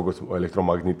ან ეს როგორც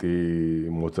ელექტრომაგნიტი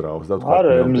მოძრაობს და თქვათ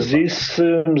არა,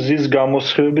 მზის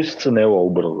გამოსხივების წნევა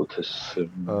უბრალოდ ეს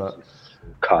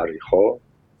კარი, ხო?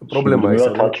 პრობლემა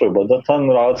ის არის აწובה და თან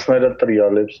რაღაცნაირად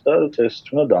ტრიალებს და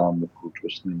წესით უნდა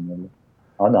დაამოქრუჭოს ნიმალ.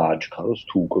 ან აჩქაროს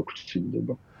თუ უკვე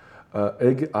გწილდება.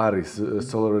 ეგ არის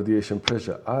solar radiation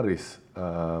pressure არის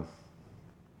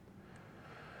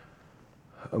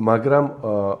მაგრამ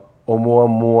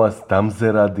ოუმუამუას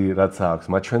დამზერადი რაც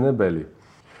აქვს მაჩვენებელი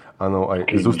ანუ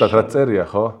აი ზუსტად რაც წერია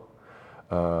ხო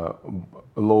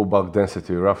low bulk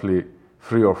density roughly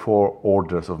 3 or 4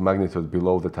 orders of magnitude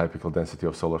below the typical density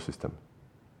of solar system.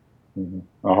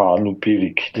 აჰა, ანუ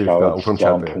პირიქით რაღაც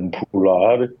ფუმფულა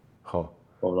არის. ხო.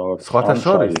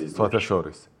 სხვათა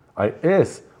შორის. აი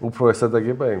ეს უფრო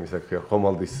ესადაგება იმის აქ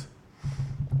ხომალდის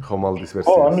ვერსია.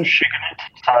 ხო, ანუ შიგნით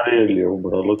წარიელია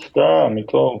უბრალოდ და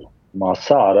ამიტომ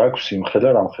მასა არ აქვს იმხელა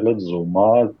რამხელა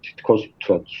ზომა, თითქოს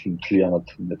მთლიანად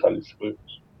მეტალის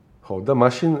ყვივის. ხო, და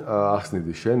მაშინ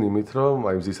ახსნიდი შენ იმით, რომ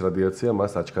აი მზის რადიაცია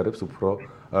მას აჩქარებს უფრო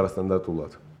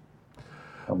არასტანდარტულად.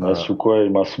 მას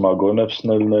უკვე იმას მაგონებს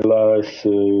ნელ-ნელა ეს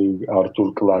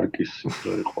არტურ კლარკის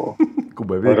იყო.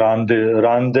 კუბები?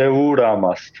 რანდევუ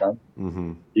რამასთან.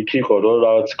 იქ იყო რომ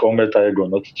რაღაც კომეტა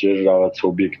ეგონოთ ჯერ რაღაც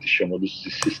ობიექტი შემოდის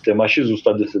სისტემაში,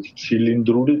 ზუსტად ესეთი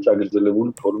ცილინდრული,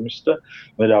 წაგრძელებული ფორმის და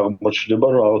მე აღმოჩნდება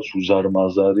რომ რაღაც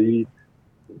უზარმაზარი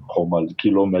ხომალდი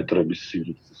კილომეტრების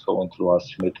სიგრძის, ოღონდ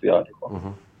 800 მეტრი არის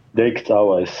ხო? და იქ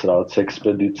წავა ეს რაღაც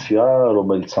ექსპედიცია,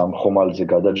 რომელიც ამ ხომალდზე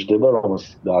გადაჯდება,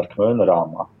 რომელსაც დაარქმევენ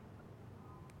რამა.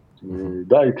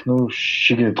 და იქ ნუ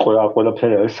შიგნით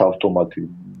ყველაფერი არის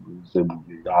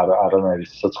ავტომატიზებული. არანაირი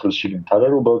სიცოცხლის შიგნით არ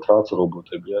არის, უბრალოდ რაღაც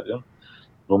რობოტები არიან,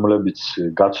 რომლებიც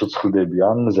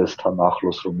გაცოცხლდებიან ზესთან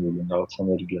ახლოს, რომ მიიღონ რაღაც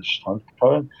ენერგიას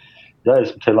შთანთქავენ და ეს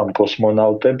მთელ ამ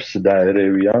კოსმონავტებს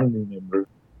დაერევიან,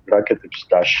 რაკეტებს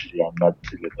დაშლიან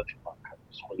ნაწილებად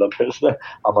მანქანის ყველაფერს და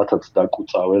ამათაც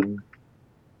დაკუწავენ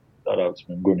და რაღაც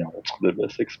მე მგონი ამოწყდება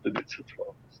ეს ექსპედიცია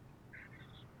თვალს.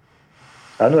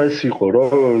 ანუ ეს იყო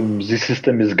რომ მზის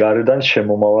სისტემის გარედან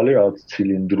შემომავალი რაღაც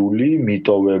ცილინდრული,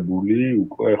 მიტოვებული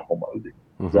უკვე ხომალდი.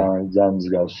 ძალიან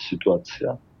მსგავსი სიტუაცია.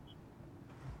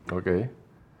 ოკეი.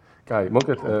 კაი,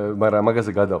 მოკეთ, მაგრამ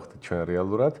მაგაზე გადავხდით ჩვენ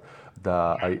რეალურად და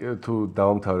აი თუ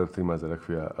დავამთავრებთ იმაზე, რა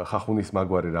ქვია, ხახუნის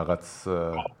მაგვარი რაღაც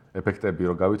ეფექტები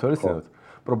რო გავითვალისწინოთ,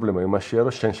 პრობლემა იმაშია,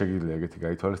 რომ შენ შეგიძლია ეგეთი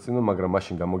გაითვალისწინო, მაგრამ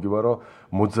მაშინ გამოგივა, რომ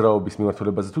მოძრაობის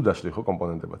მიმართულებაზე თუ დაშლი ხო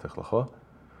კომპონენტებად ახლა, ხო?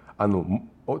 ანუ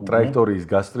ტრაექტორიის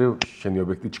გასწრივ შენი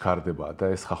ობიექტი ჩქარდება და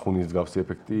ეს ხახუნის მსგავსი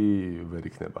ეფექტი ვერ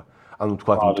იქნება. ანუ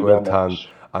თქვათ მტვერთან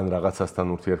ან რაღაცასთან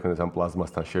ურთიერთქმედას ან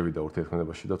პლაზმასთან შევიდა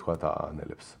ურთიერთქმედებაში და თქვათ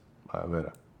აანელებს.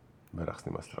 ვერ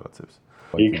ახსნი მას რაღაცებს.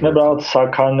 იქნება რაღაც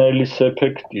საქანელის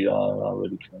ეფექტი, რა ვერ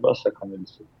იქნება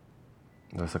საქანელის ეფექტი.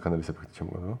 და საქანელის ეფექტი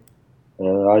შემოგვა?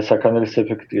 აი საქანელის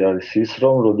ეფექტი არის ის,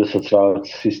 რომ როდესაც რაღაც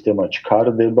სისტემა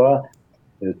ჩქარდება,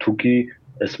 თუ კი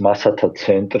ეს მასათა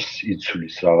ცენტრს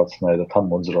იცვლის რაღაცნაირად ამ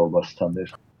მოძრაობასთან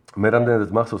ერთად. მე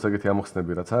რამდენადაც მახსოვს ეგეთი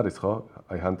ამოხსნები რაც არის, ხო?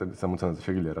 აი ჰანტერის სამოცანაზე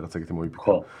შეგიძლია რაღაც ეგეთი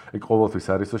მოიფიქრო. ეგ ყოველთვის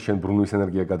არის, რომ შენ ბრუნვის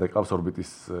ენერგია გადაყავს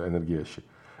ორბიტის ენერგიაში.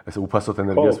 ესე უფასოდ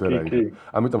ენერგიას ვერ აიღებ.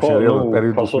 ამიტომ შენ რეალურად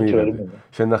პერიოდს მიიღებდი.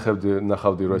 შენ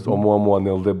ნახავდი, რომ ეს ოუმუამუა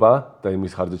ნელდება და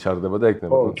იმის ხარჯი ჩარდება და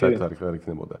იქნება საერთოდ არ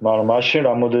იქნებოდა. მაგრამ მაშინ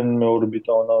რამოდენიმე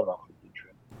ორბიტა უნდა ნახოთ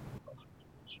ჩვენ.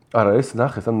 არა, ეს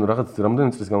ნახეს, ანუ რაღაც რამდენი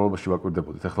წლის განმავლობაში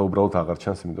ვაკვირდებოდით. ახლა უბრალოდ აღარ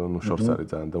ჩანს, იმიტომ რომ შორს არის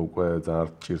ძალიან და უკვე ძალიან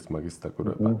ჭირს მაგის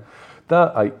დაკვირვება. და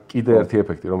აი კიდე ერთი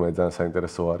ეფექტი, რომელიც ძალიან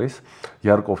საინტერესო არის,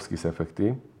 იარკოვსკის ეფექტი.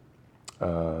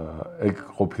 ეგ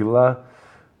ყოფილა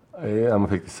ამ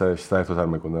ეფექტის საერთოდ არ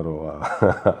მეკონა, რომ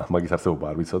მაგის არსებობა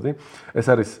არ ვიცოდი. ეს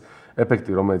არის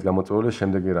ეფექტი, რომელიც გამოწვეულია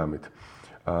შემდეგი რამით.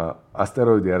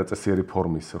 ასტეროიდი არაწესიერი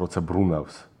ფორმის, როცა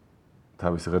ბრუნავს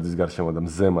თავის ღერძის გარშემო და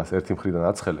მზემას ერთი მხრიდან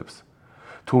აცხელებს,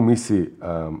 თუ მისი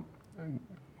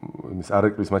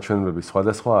არეკვის მაჩვენებლები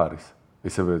სხვადასხვა არის,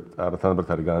 ისევე არათანაბრად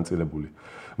არის განაწილებული.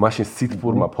 მაშინ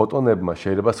სითბურმა ფოტონებმა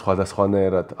შეიძლება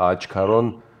სხვადასხვანაირად აჩქარონ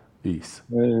ის.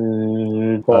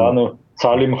 ანუ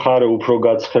ცალი მხარე უფრო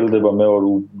გაცხელდება მეორე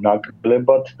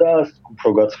ნაკლებად და უფრო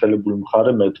გაცხელებული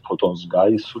მხარე მეტ ფოტონს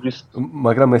გაისვრის.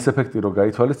 მაგრამ ეს ეფექტი რო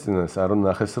გაითვალისწინეს, არ უნდა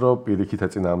ნახეს, რომ პირიქით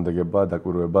ეწინააღმდეგება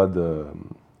დაკვირვებად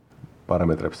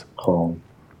პარამეტრებს. ხო.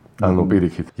 ანუ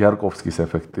პირიქით იარკოვსკის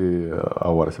ეფექტი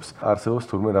აუარესებს. არსებობს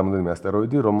თურმე რამდენიმე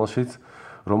ასტეროიდი, რომელზეც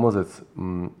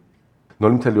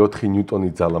 0.4 ნიუტონი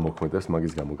ძალა მოქმედებს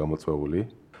მაგის გამო გამოწვეული.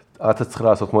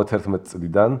 1991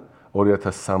 წლიდან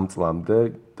 2003 წლამდე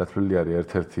დათვლილი არის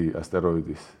ერთ-ერთი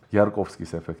ასტეროიდის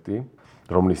იარკოვსკის ეფექტი,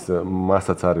 რომლის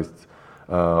მასაც არის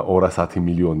 210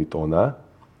 მილიონი ტონა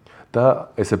და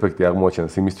ეს ეფექტი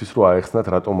აღმოაჩენს იმისთვის, რომ აეხსნათ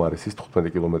რატომ არის ის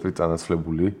 15 კილომეტრი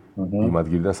წანაცვლებული იმ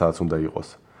ადგილიდან, სადაც უნდა იყოს.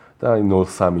 და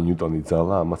 0.3 ნიუტონი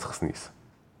ძალა ამას ხსნის.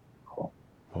 ხო.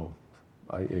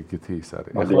 აი ეგეთი ის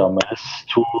არის. მაგრამ ეს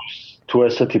თუ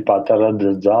ესეთი პატარა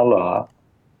ძალაა,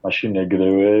 მაშინ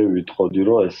ეგრევე ვიტყოდი,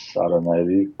 რომ ეს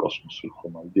არანაირი კოსმოსური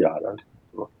ხომალდი არ არის.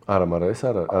 არა, მაგრამ ეს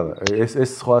არა, ეს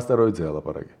სხვა ასტეროიდზეა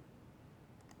ლაპარაკი.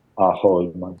 ხო,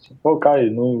 მაინც. ხო, კაი,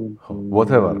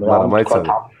 whatever, მაგრამ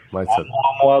მაიცადე.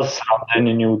 ოუმუამუას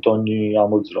რამდენი ნიუტონი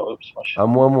ამოძრავებს მაშინ?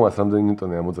 ოუმუამუას რამდენი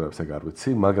ნიუტონი ამოძრავებს, ეგ არ ვიცი,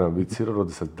 მაგრამ ვიცი, რომ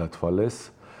როდესაც დათვალეს,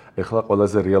 ეხლა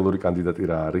ყველაზე რეალური კანდიდატი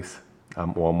რა არის ამ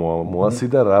ოუმუამუასი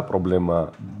და რა პრობლემა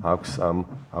აქვს ამ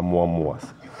ოუმუამუას.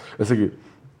 ესე იგი,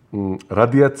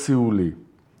 რადიაციული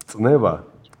წნევა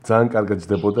ძალიან კარგად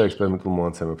ჯდებოდა ექსპერიმენტულ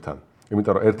მონაცემებთან.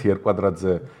 იმიტომ რომ 1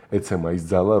 კვადრატზე ეცემა ის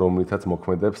ძალა, რომლითაც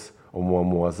მოქმედებს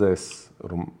ოუმუამუაზე ეს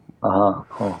რომ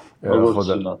ხო.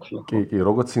 კი,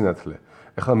 როგორც სინათლე.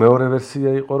 ეხლა მეორე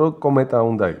ვერსია იყო, რომ კომეტა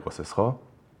უნდა იყოს ეს, ხო?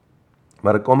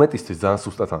 მაგრამ კომეტისთვის ძალიან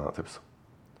სუსტად ანათებს.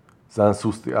 ძალიან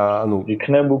სუსტი, ანუ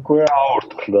იქნებ უკვე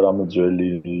აორთქლდა რამე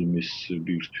ძველი იმის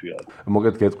ბირთვი არის.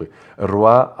 მოგეთ გეტყვი,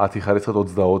 8 10 ხარისხად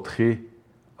 25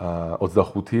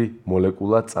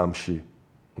 მოლეკულა წამში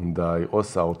უნდა იყოს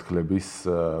აორთქლების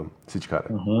სიჩქარე.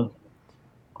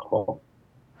 ხო.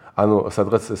 ანუ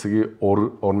სადღაც ესე იგი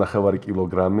 2.5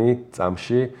 კილოგრამი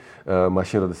წამში,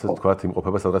 მაშინ როდესაც თქვათ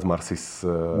იმყოფება სადღაც მარსის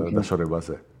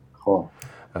დაშორებაზე. ხო.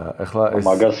 ეხლა ეს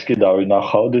მაგას კი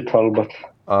დავინახავდით ალბათ.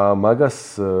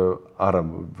 მაგას არა,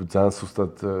 ძალიან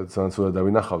სუსტად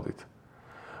დავინახავდით.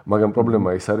 მაგრამ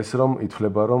პრობლემა ის არის, რომ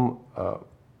ითვლება, რომ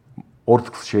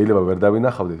ორთქლს შეიძლება ვერ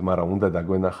დავინახავდით, მაგრამ უნდა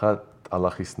დაგვენახა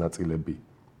ტალახის ნაწილები.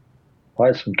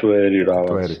 ეს მტვერი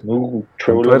რაღაც.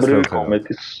 ჩვეულებრივი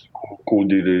კომეტის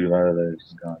კუდირი რა არის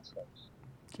განსხვავებული.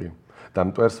 კი. და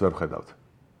მტვერს ვერ ხედავთ.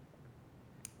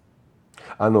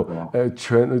 ანუ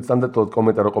ჩვენ სტანდარტულად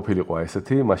კომეტა რო ყოფილიყო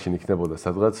ესეთი, მაშინ იქნებოდა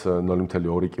სადღაც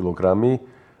 0.2 კილოგრამი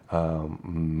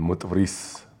მტვრის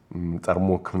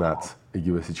წარმოქმნაც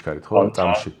იგივე სიჩქარით, ხო,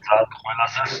 წამში.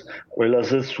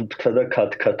 ყველაზე სუფთა და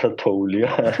ქათქათა თოვლია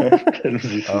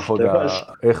თემზის ხო და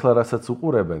ეხლა რასაც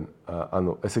უყურებენ,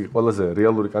 ანუ ესე იგი ყველაზე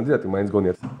რეალური კანდიდატი მაინც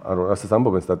გონიათ, ანუ რასაც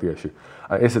ამბობენ სტატიაში.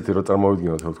 აი ესეთი რო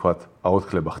წარმოვიდგინოთ, რომ თქვათ,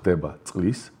 აორთქლება ხდება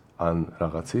წყლის ან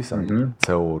რაღაცის, ან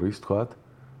CO2-ის, თქვათ,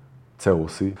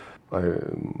 CO2-ი, აი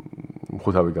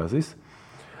მხუთავი გაზის.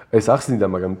 ეს ახსნიდა,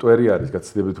 მაგრამ მტვერი არის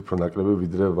გაცილებით უფრო ნაკლები,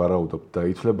 ვიდრე ვარაუდობ და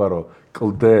ითვლება, რომ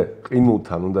კლდე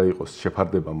ყინულთან უნდა იყოს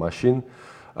შეფარდება მაშინ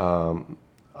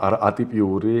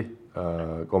ატიპიური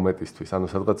კომეტისთვის.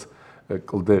 ანუ სადღაც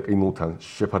კლდე ყინულთან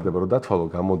შეფარდება რომ დათვალო,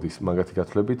 გამოდის მაგათი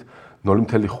გათვლებით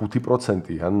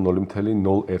 0.5% ან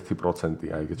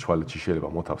 0.01%, აი ეგეთ შუალედში შეიძლება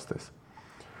მოთავსდეს.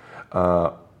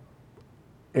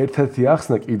 ერთ-ერთი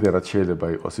ახსნა კიდე რაც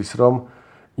შეიძლება იყოს ის, რომ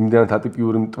იმდენად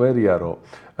ატიპიური მტვერია, რომ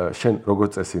შენ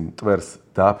როგორც წესი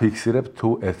მტვერს დააფიქსირებ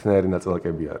თუ ერთნაირი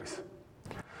ნაწილაკები არის.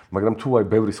 მაგრამ თუ აი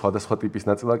ბევრი სხვადასხვა ტიპის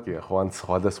ნაწილაკია, ხო, ან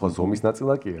სხვადასხვა ზომის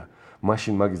ნაწილაკია,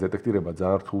 მაშინ მაგის დეტექტირება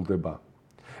ძალიან რთულდება.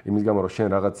 იმის გამო, რომ შენ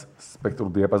რაღაც სპექტრულ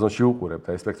დიაპაზონში უყურებ და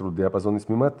ეს სპექტრული დიაპაზონის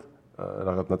მიმართ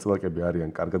რაღაც ნაწილაკები არიან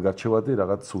კარგად გარჩევადი,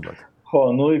 რაღაც სულად. ხო,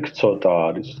 ნუ იქ ცოტა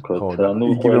არის, თქო, ანუ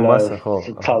ყველა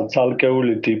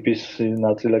ცალკეული ტიპის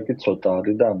ნაწილაკი ცოტა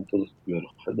არის და ამიტომ ვერ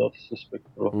ხედავს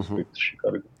სპექტრში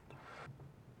კარგად.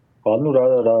 ანუ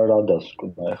რა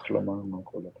დასკვნა ახლა მან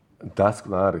ყველა.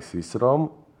 დასკვნა არის ის, რომ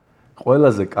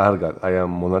ყველაზე კარგად აი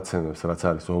ამ მონაცემებს, რაც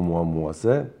არის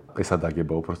ოუმუამუაზე, ესა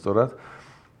დაგება უბრალოდ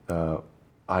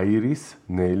აირის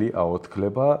ნელი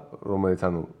აოთქლება, რომელიც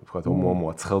ანუ თქვათ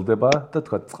ოუმუამუა ცხელდება და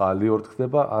თქვათ წყალი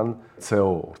ორთქლდება ან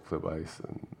CO ორთქლდება ის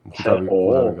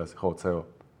მხუთავი გაზი, ხო, CO.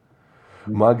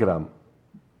 მაგრამ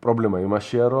პრობლემა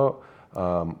იმაშია,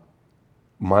 რომ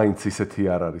მაინც ისეთი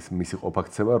არ არის მისი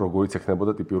ყოფაქცევა, როგორიც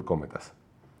ექნებოდა ტიპიურ კომეტას.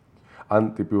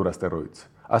 ან ტიპიურ ასტეროიდს.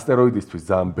 ასტეროიდისთვის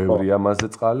ძალიან ბევრია მასზე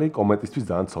წყალი, კომეტისთვის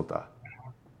ძალიან ცოტაა.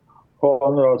 ხო,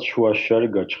 ანუ რაღაც შუაში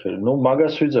არის გაჩხერი. ნუ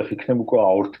მაგას ვიძახ, იქნებ უკვე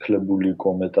აორთქლებული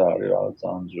კომეტა არის რაღაც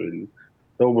ძალიან ძველი.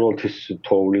 და უბრალოდ ის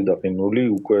თოვლი და ყინული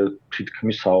უკვე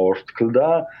თითქმის აორთქლდა,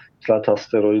 თლათ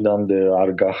ასტეროიდამდე არ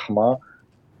გახმა,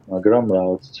 მაგრამ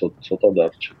რაღაც ცოტა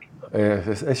დარჩა.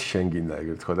 ეს შენ გინდა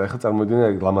ეგრე თქვა და ახლა წარმოვიდგინე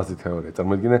ლამაზი თეორია.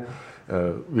 წარმოვიდგინე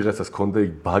ვიღაცას ქონდა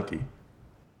იქ ბაკი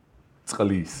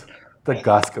წყლის და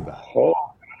გასკდა.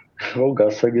 ხო,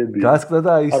 გასაგებია. გასკდა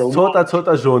და აი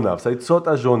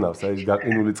ცოტა ჟონავს, აი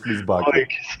გაყინული წყლის ბაკი.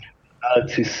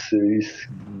 რაც ის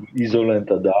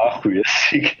იზოლენტა და ახვიეს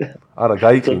იქ. არა,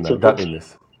 გაიყინეს.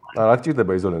 არა,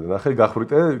 გჭირდება იზოლენტა. ნახე,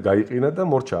 გახვრიტე, გაიყინა და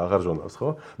მორჩა, აღარ ჟონავს, ხო?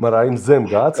 მაგრამ აი მზემ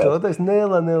გააცხელა და ეს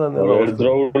ნელა.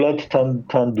 ერთდროულად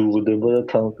თან დუღდება და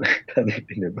თან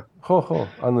იყინება. ხო,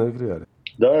 ანუ ეგრე არის.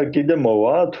 და კიდე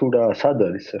მოვა თუ რა, სად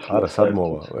არის ახლა? არა, სად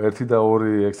მოვა? 1 და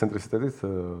 2 ექსცენტრისიტეტით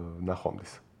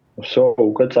ნახვამდის. ვსო,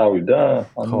 უკვე წავიდა,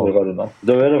 ანუ ვეღარ უნდა.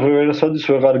 და ვერასოდეს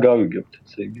ვეღარ გავიგებთ,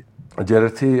 ესე იგი. ჯერ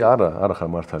ერთი არა ხარ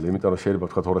მართალი, იმიტომ რომ შეიძლება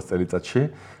თქვა 200 წელიწადში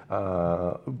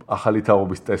ახალი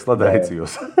თაობის ტესლა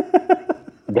დაეციოს.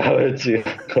 დაეციო.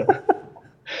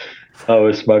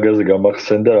 ეს მაგაზე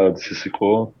გამახსენდა, რაც ის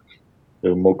იყო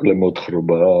მოკლე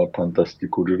მოთხრობა,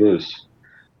 ფანტასტიკური რომ ეს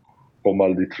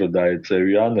ხომალდით რომ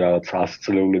დაეწევიან რაღაც 100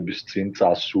 წლეულების წინ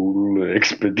წასულ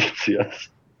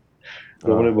ექსპედიციას.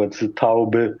 რომლებიც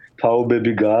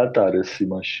თაობები გაატარეს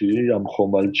იმაში, ამ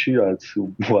ხომალდში, რაც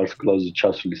ვარსკვლავზე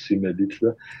ჩასვლის იმედით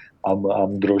და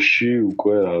ამ დროში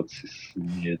უკვე რაღაც ის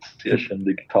მიეწია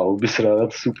შემდეგი თაობის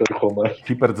რაღაც სუპერ ხომალდი.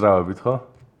 ჰიპერძრავებით, ხო?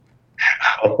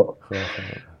 ხო.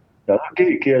 და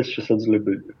კი ეს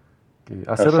შესაძლებელია. კი,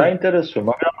 ასე რომ საინტერესო,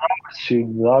 მაგრამ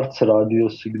არც რადიო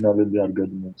სიგნალები არ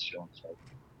გადმოიცემს.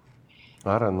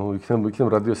 არა, ნუ იქნებ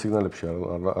რადიო სიგნალებში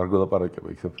არ გველაპარაკება,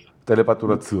 იქნებ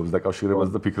ტელეპათურად ცდილობს დაკავშირებას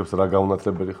და ფიქრობს რა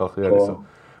გაუნათლებელი ხალხი არისო.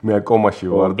 მე კომაში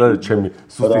ვარ და ჩემი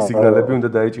სუსტი სიგნალები უნდა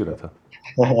დაეჭირათ.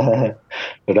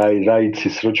 რა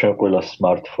იცის რომ ჩვენ ყველა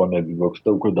smartphone-ები გვაქვს და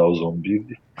უკვე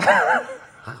დავზომბიდი.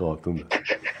 ხო, თუნდაც.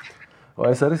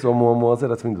 ეს არის ოუმუამუაზე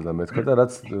რაც მინდოდა მეთქვა და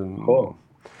რაც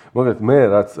მოგეთ მე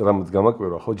რამაც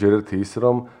გამაკვირვა ხო ჯერ ერთი ის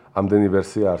რომ ამდენი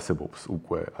ვერსია არსებობს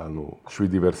უკვე ანუ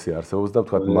 7 ვერსია არსებობს და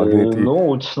თქვა მაგნიტი ნუ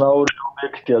უცნაური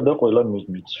ობიექტია და ყველა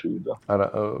მიცვიდა არა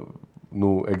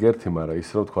ნუ ეგერთი მაგრამ ის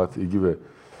რომ თქვა იგივე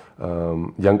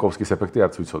იანკოვსკის ეფექტი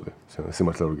არც ვიცოდი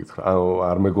სიმართლე რომ გითხრა ანუ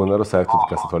არ მეგონა რომ საერთოდ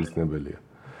გასათვალისწინებელია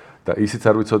და ისიც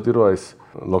არ ვიცოდი რომ ეს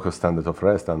local standard of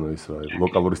rest ანუ ის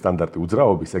ლოკალური სტანდარტი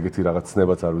უძრაობის ეგეთი რაღაც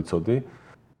ცნებაც არ ვიცოდი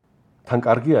თან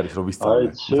კარგი არის რომ ვისწავლე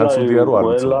თან ცუდია რომ არ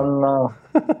ვიცოდი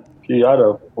კი არა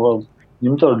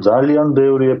იმიტომ რომ ძალიან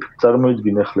ბევრი ეფექტი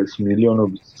წარმოიდგინე ხლა ეს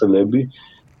მილიონობით წლები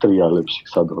ტრიალებს იქ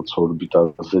სადღაც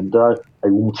ორბიტაზე და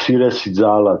აი უმცირესი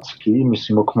ძალაც კი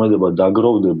მისი მოქმედება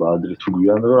დაგროვდება ადრე თუ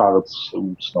გვიან რომ რაღაც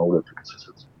უცნაურ ეფექტს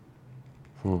ეცეცხლება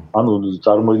ანუ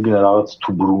წარმოიდგინე რაღაც თუ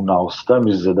ბრუნავს და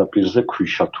მის ზედაპირზე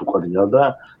ქვიშა თუ ყრია და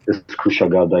ეს ქვიშა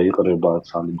გადაიყრება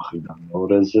ცალი მხრიდან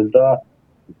მეორეზე და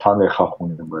თან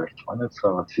ეხახუნება ერთმანეთს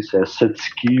რაღაც ის ესეც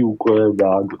კი უკვე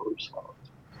დააგროვებს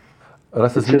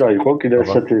რასაც რა იყო კიდე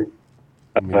ესეთი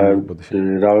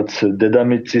რაღაც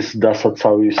დედამიწის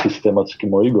დასაცავი სისტემაც კი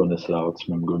მოიგონეს რაღაც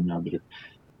მე მგონი ადრე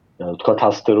თქვა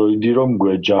ასტეროიდი რომ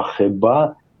გვეჯახება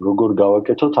როგორ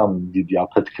გავაკეთოთ ამ დიდი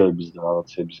აფეთქების და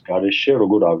რაღაცების გარეშე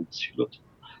როგორ ავიცილოთ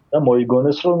და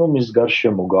მოიგონეს რომ ნუ მის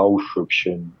გარშემო გაუშვებ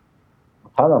შენ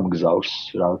თანამგზავრს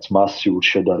რაღაც მასიურ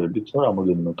შედარებით ნუ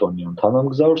რამოდენიმე ტონიან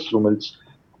თანამგზავრს რომელიც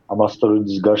ამ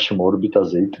ასტეროიდის გარშემო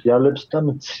ორბიტაზე იტრიალებს და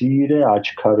მცირე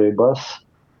აჩქარებას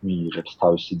მიიღებს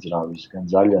თავისი ძრავისგან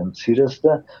ძალიან მცირეს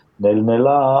და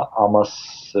ნელ-ნელა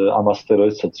ამ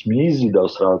ასტეროიდსაც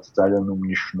მიიზიდავს რაღაც ძალიან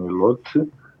უმნიშვნელოდ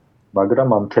მაგრამ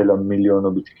ამ თელა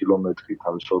მილიონობით კილომეტრი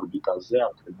თავის ორბიტაზე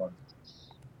ამ თემას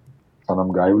სანამ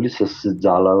გაივლის ეს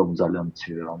ძალა რომ ძალიან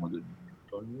მცირე რამოდენიმე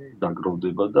ნიუტონი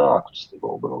დაგროვდება და აქ ცდება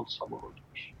უბრალოდ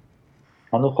საბოლოოში.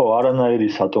 ანუ ხო არანაირი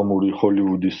ატომური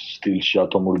ჰოლივუდის სტილში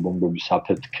ატომური ბომბების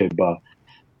აფეთქება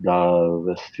და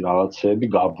ესეთი რაღაცები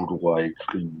გაბრუღა იქ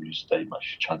ყინულის და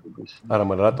იმაში ჩადებეს. არა,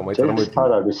 მაგრამ რატომ აი წარმოიდგინე.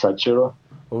 არ არის საჭირო.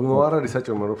 ნუ არ არის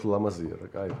საჭირო, მაგრამ უფრო ლამაზია რა,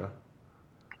 კაი რა.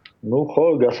 ნუ ხო,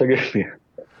 გასაგებია.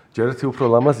 ჯერ ერთი უფრო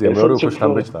ლამაზია, მეორე უფრო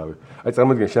შთამბეჭდავი. აი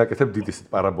წარმოიდგინე, შეაკეთებ დიდ ისეთ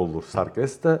პარაბოლურ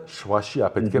სარკეს და შვაში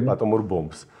აფეთქებ ატომურ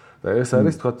ბომბს. და ეს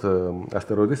არის თქვათ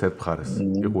ასტეროიდის ერთ მხარეს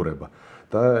იყურება.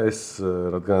 და ეს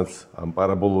რადგანაც ამ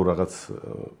პარაბოლურ რაღაც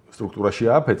სტრუქტურაში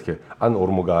ააფეთქე, ან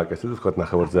ორმო გააკეთე და თქვათ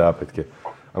ნახევარზე ააფეთქე.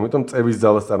 ამიტომ წევის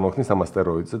ძალას წარმოქმნის ამ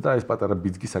ასტეროიდზე და ეს პატარა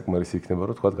ბიძგი საკმარისი იქნება,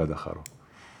 რომ თქვათ გადახარო.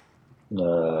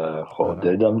 ხო,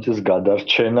 დედამიწის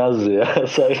გადარჩენაზეა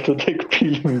საერთოდ ეგ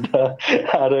ფილმი და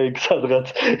არა იქ სადღაც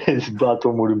ეს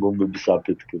ატომური ბომბების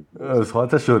აფეთქება.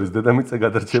 სხვათა შორის დედამიწა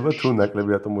გადარჩება თუ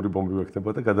ნაკლები ატომური ბომბი ვექნება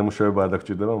და გადამუშავება არ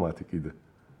დაგჭირდება მათი კიდე.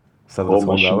 სადღაც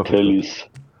ხონდა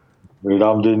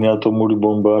რამდენი ატომური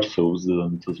ბომბა არსებობს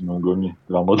დედამიწას მე მგონი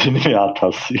რამოდენიმე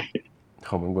 1000.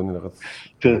 ხო, მე მგონი რაღაც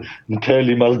მთელი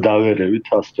იმას დავერევით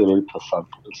ასტეროიდთა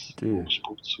სამყაროს. კი.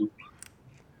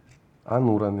 ან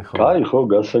ურანი ხო? კაი ხო,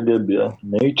 გასაგებია.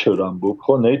 Nature ამბობ,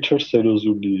 ხო, Nature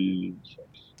სერიოზული.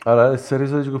 არა, ეს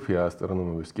სერიოზული ჯგუფია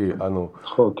ასტრონომების, კი, ანუ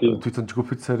ხო, კი. თვითონ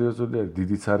ჯგუფით სერიოზული არის,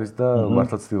 დიდიც არის და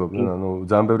მართლა ცდილობენ, ანუ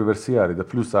ძალიან ბევრი ვერსია არის და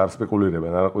პლუს არ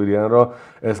სპეკულირებენ, არ აყვირიან, რომ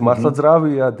ეს მართლა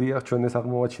ძრავია, დიახ, ჩვენ ეს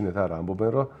აღმოვაჩინეთ, არა,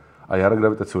 ამბობენ, რომ აი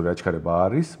არაგრავიტაციული აჩქარება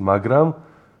არის, მაგრამ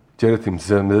ჯერ ერთი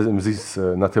მზის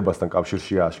ნათებასთან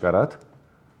კავშირშია აშკარად.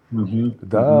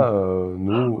 და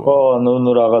ნუ ხო,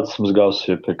 ნუ რაღაც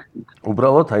მსგავსი ეფექტი.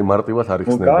 უბრალოდ აი მარტივად არ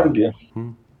იხსნება. კარგია.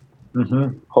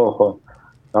 ხო, ხო.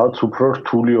 რაც უფრო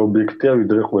რთული ობიექტია,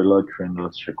 ვიდრე ყველა ჩვენ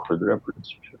რაც შეგვხედრა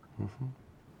პრინციპში.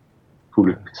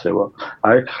 რთული ქცევა.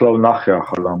 აი ახლა ვნახე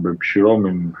ახალ ამბებში, რომ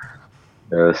იმ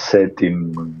სეტიმ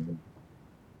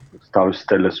თავის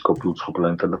ტელესკოპი უცხო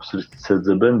პლანეტებს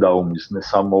შეძებენ და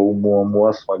უმისნეს ამ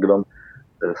ოუმუამუას, მაგრამ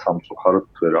სამწუხაროდ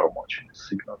ვერ აღმოაჩინეს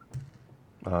სიგნალი.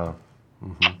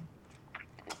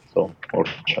 So,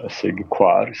 ორჩასეგი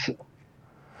ქვარის.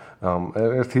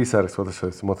 ერთი ის არის სხვადასხვა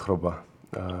მოთხრობა,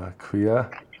 ქვია,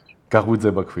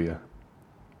 გაღვიძება ქვია.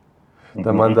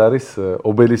 და მანდ არის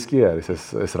ობელისკი არის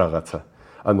ეს რაღაცა.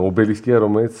 ანუ ობელისკია,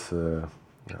 რომელიც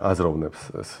აზროვნებს.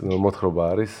 ეს მოთხრობა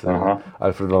არის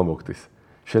ალფრედ ვან ბოქტის.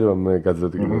 შეიძლება მე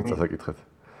გაძლევდი წასაკითხეთ.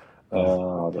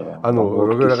 ანუ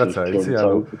როგორ რაღაცაა, იცი,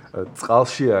 ანუ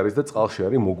წყალში არის და წყალში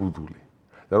არის მოგუდული.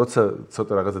 და როცა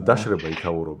ცოტა რაღაცა დაშრება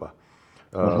იქაურობა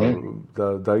და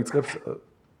დაიწყებს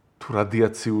თუ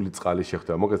რადიაციული წყალი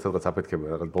შეხვდება, მოკლედ სადღაც აფეთქებენ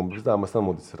რაღაც ბომბებს და ამასთან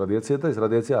მოდის რადიაცია და ეს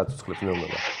რადიაცია აწუხლებს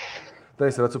ნელ-ნელა. და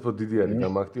ეს რაც უფრო დიდი არის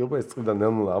გამაქტიობა, ეს წყლიდან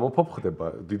ნელ-ნელა ამოფოფხდება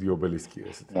დიდი ობელისკია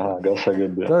ესეთი.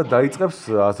 გასაგებია. და დაიწყებს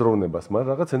აზროვნებას, მაგრამ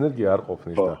რაღაც ენერგია არ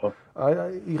ყოფნის და აი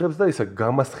იღებს და ისა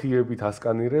გამასხიებით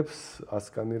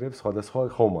ასკანირებს სხვადასხვა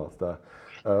ხომალს და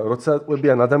როცა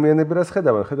ყვებიან ადამიანები რას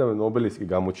ხედავენ ობელისკი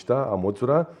გამოჩნდა,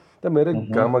 ამოძვრა და მე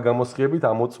გამოსხიებით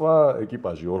ამოწვა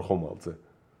ეკიპაჟი ორ ხომალზე.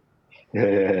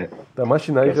 და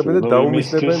მაშინ აიღებენ და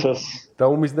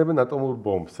დაუმისნებენ ატომურ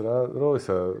ბომბს რა, რომ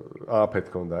ესა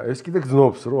ააფეთქონ და ეს კიდე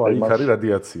გძნობს, რომ აი იქ არის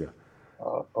რადიაცია.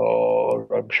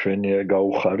 რა მშვენია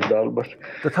გაუხარდა ალბათ.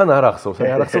 და თან არ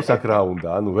ახსოვს აქ რა უნდა,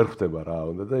 ანუ ვერ ხვდება რა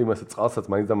უნდა და იმასაც წყალსაც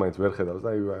მაინც და მაინც ვერ ხედავს და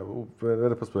აი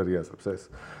ვერაფერს ვერ იაზრებს ეს.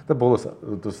 და ბოლოს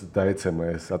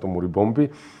დაეცემა ეს ატომური ბომბი.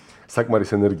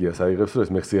 საკმარის ენერგიას აიღებს, რომ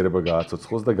ეს მეხსიერება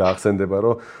გააცოცხლოს და გაახსენდება,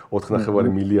 რომ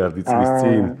 4.5 მილიარდი წლის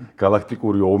წინ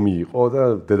galaktikuri ომი იყო და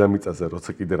დედამიწაზე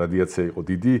როცა კიდე რადიაცია იყო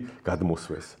დიდი,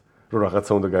 გადმოსვეს. რომ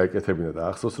რაღაცა უნდა გაეკეთებინა და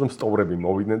ახსოვს, რომ სტოვრები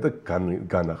მოვიდნენ და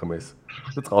განაღმეს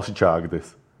და წყალში ჩააგდეს.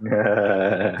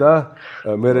 და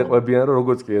მე რეყვებიან, რომ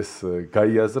როგორც კი ეს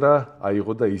გაიაზრა,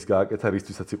 აიღო და ის გააკეთა,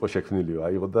 რისთვისაც იყო შექმნილი,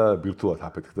 აიღო და ბირთვულად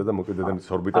აფეთქდა და მოკლედ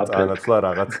დედამიწის ორბიტა წაანაცვლა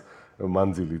რაღაც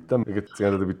მანძილით და ეგეთ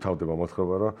წინადადებით თავდება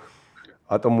მოთხრობა, რომ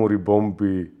ატომური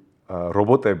ბომბი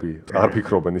რობოტები არ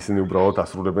ფიქრობენ, ისინი უბრალოდ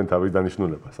ასრულებენ თავის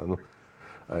დანიშნულებას, ანუ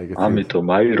აი ეგეთი. ამიტომ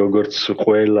აი როგორც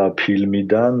ყველა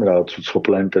ფილმიდან რაღაც უცხო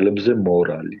პლანეტელებზე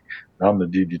მორალი. რამე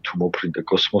დიდი თუ მოფრინდა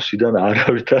კოსმოსიდან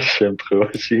არავითარ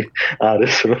შემთხვევაში არ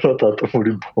ესროლოთ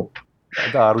ატომური ბომბა.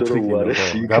 და არ უჩრიკინო,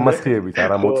 გამასხიებით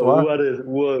არ ამოწვა.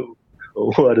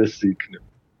 უარესი იქნება.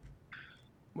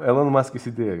 ელონ მასკის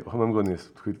იდეა იყო, მე მგონი ეს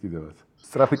თქვით კიდევაც.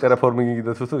 სწრაფი ტერაფორმინგი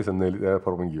და თუ ისა ნელი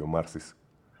ტერაფორმინგიო მარსის.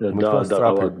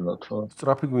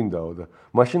 სწრაფი გვინდაო და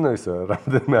მაშინ ეს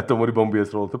რამდენიმე ატომური ბომბი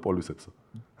ესროლოთ პოლისებსო.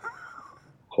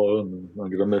 ხო,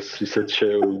 მაგრამ ეს ისეთ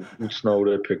უცნაურ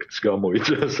ეფექტს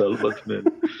გამოიწვევს ალბათ მე.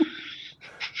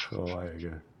 ხო, აი ეგ.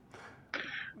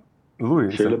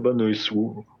 ლუი შეიძლება ნუ ის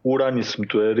ურანის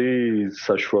მტვერი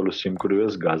საშუალო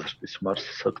სიმკვრივეს გაზრდის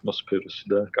მარსის ატმოსფეროსი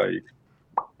და კაი.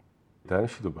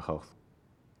 დანიშნულება ხალხს.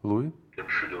 ლუი?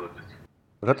 მშვიდობებით.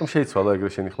 რატომ შეიცვალა ეგრე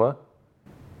შენი ხმა?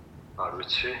 არ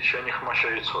ვიცი, შენი ხმა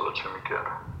შეიცვალა, ჩემი კი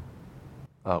არა.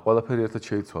 ყველაფერი ერთად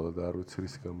შეიცვალა და არ ვიცი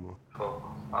რის გამო. ხო,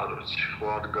 არ ვიცი,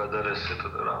 ხواد გადარესეტა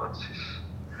და რაღაც ის.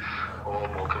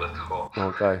 მოკლედ ხო.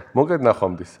 კაი, მოგეთ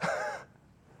ნახვამდის.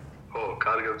 ხო,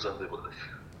 კარგად გზადდებოდეთ.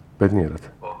 ბედნიერად.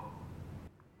 ხო.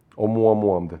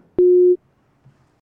 ოუმუამუამდე.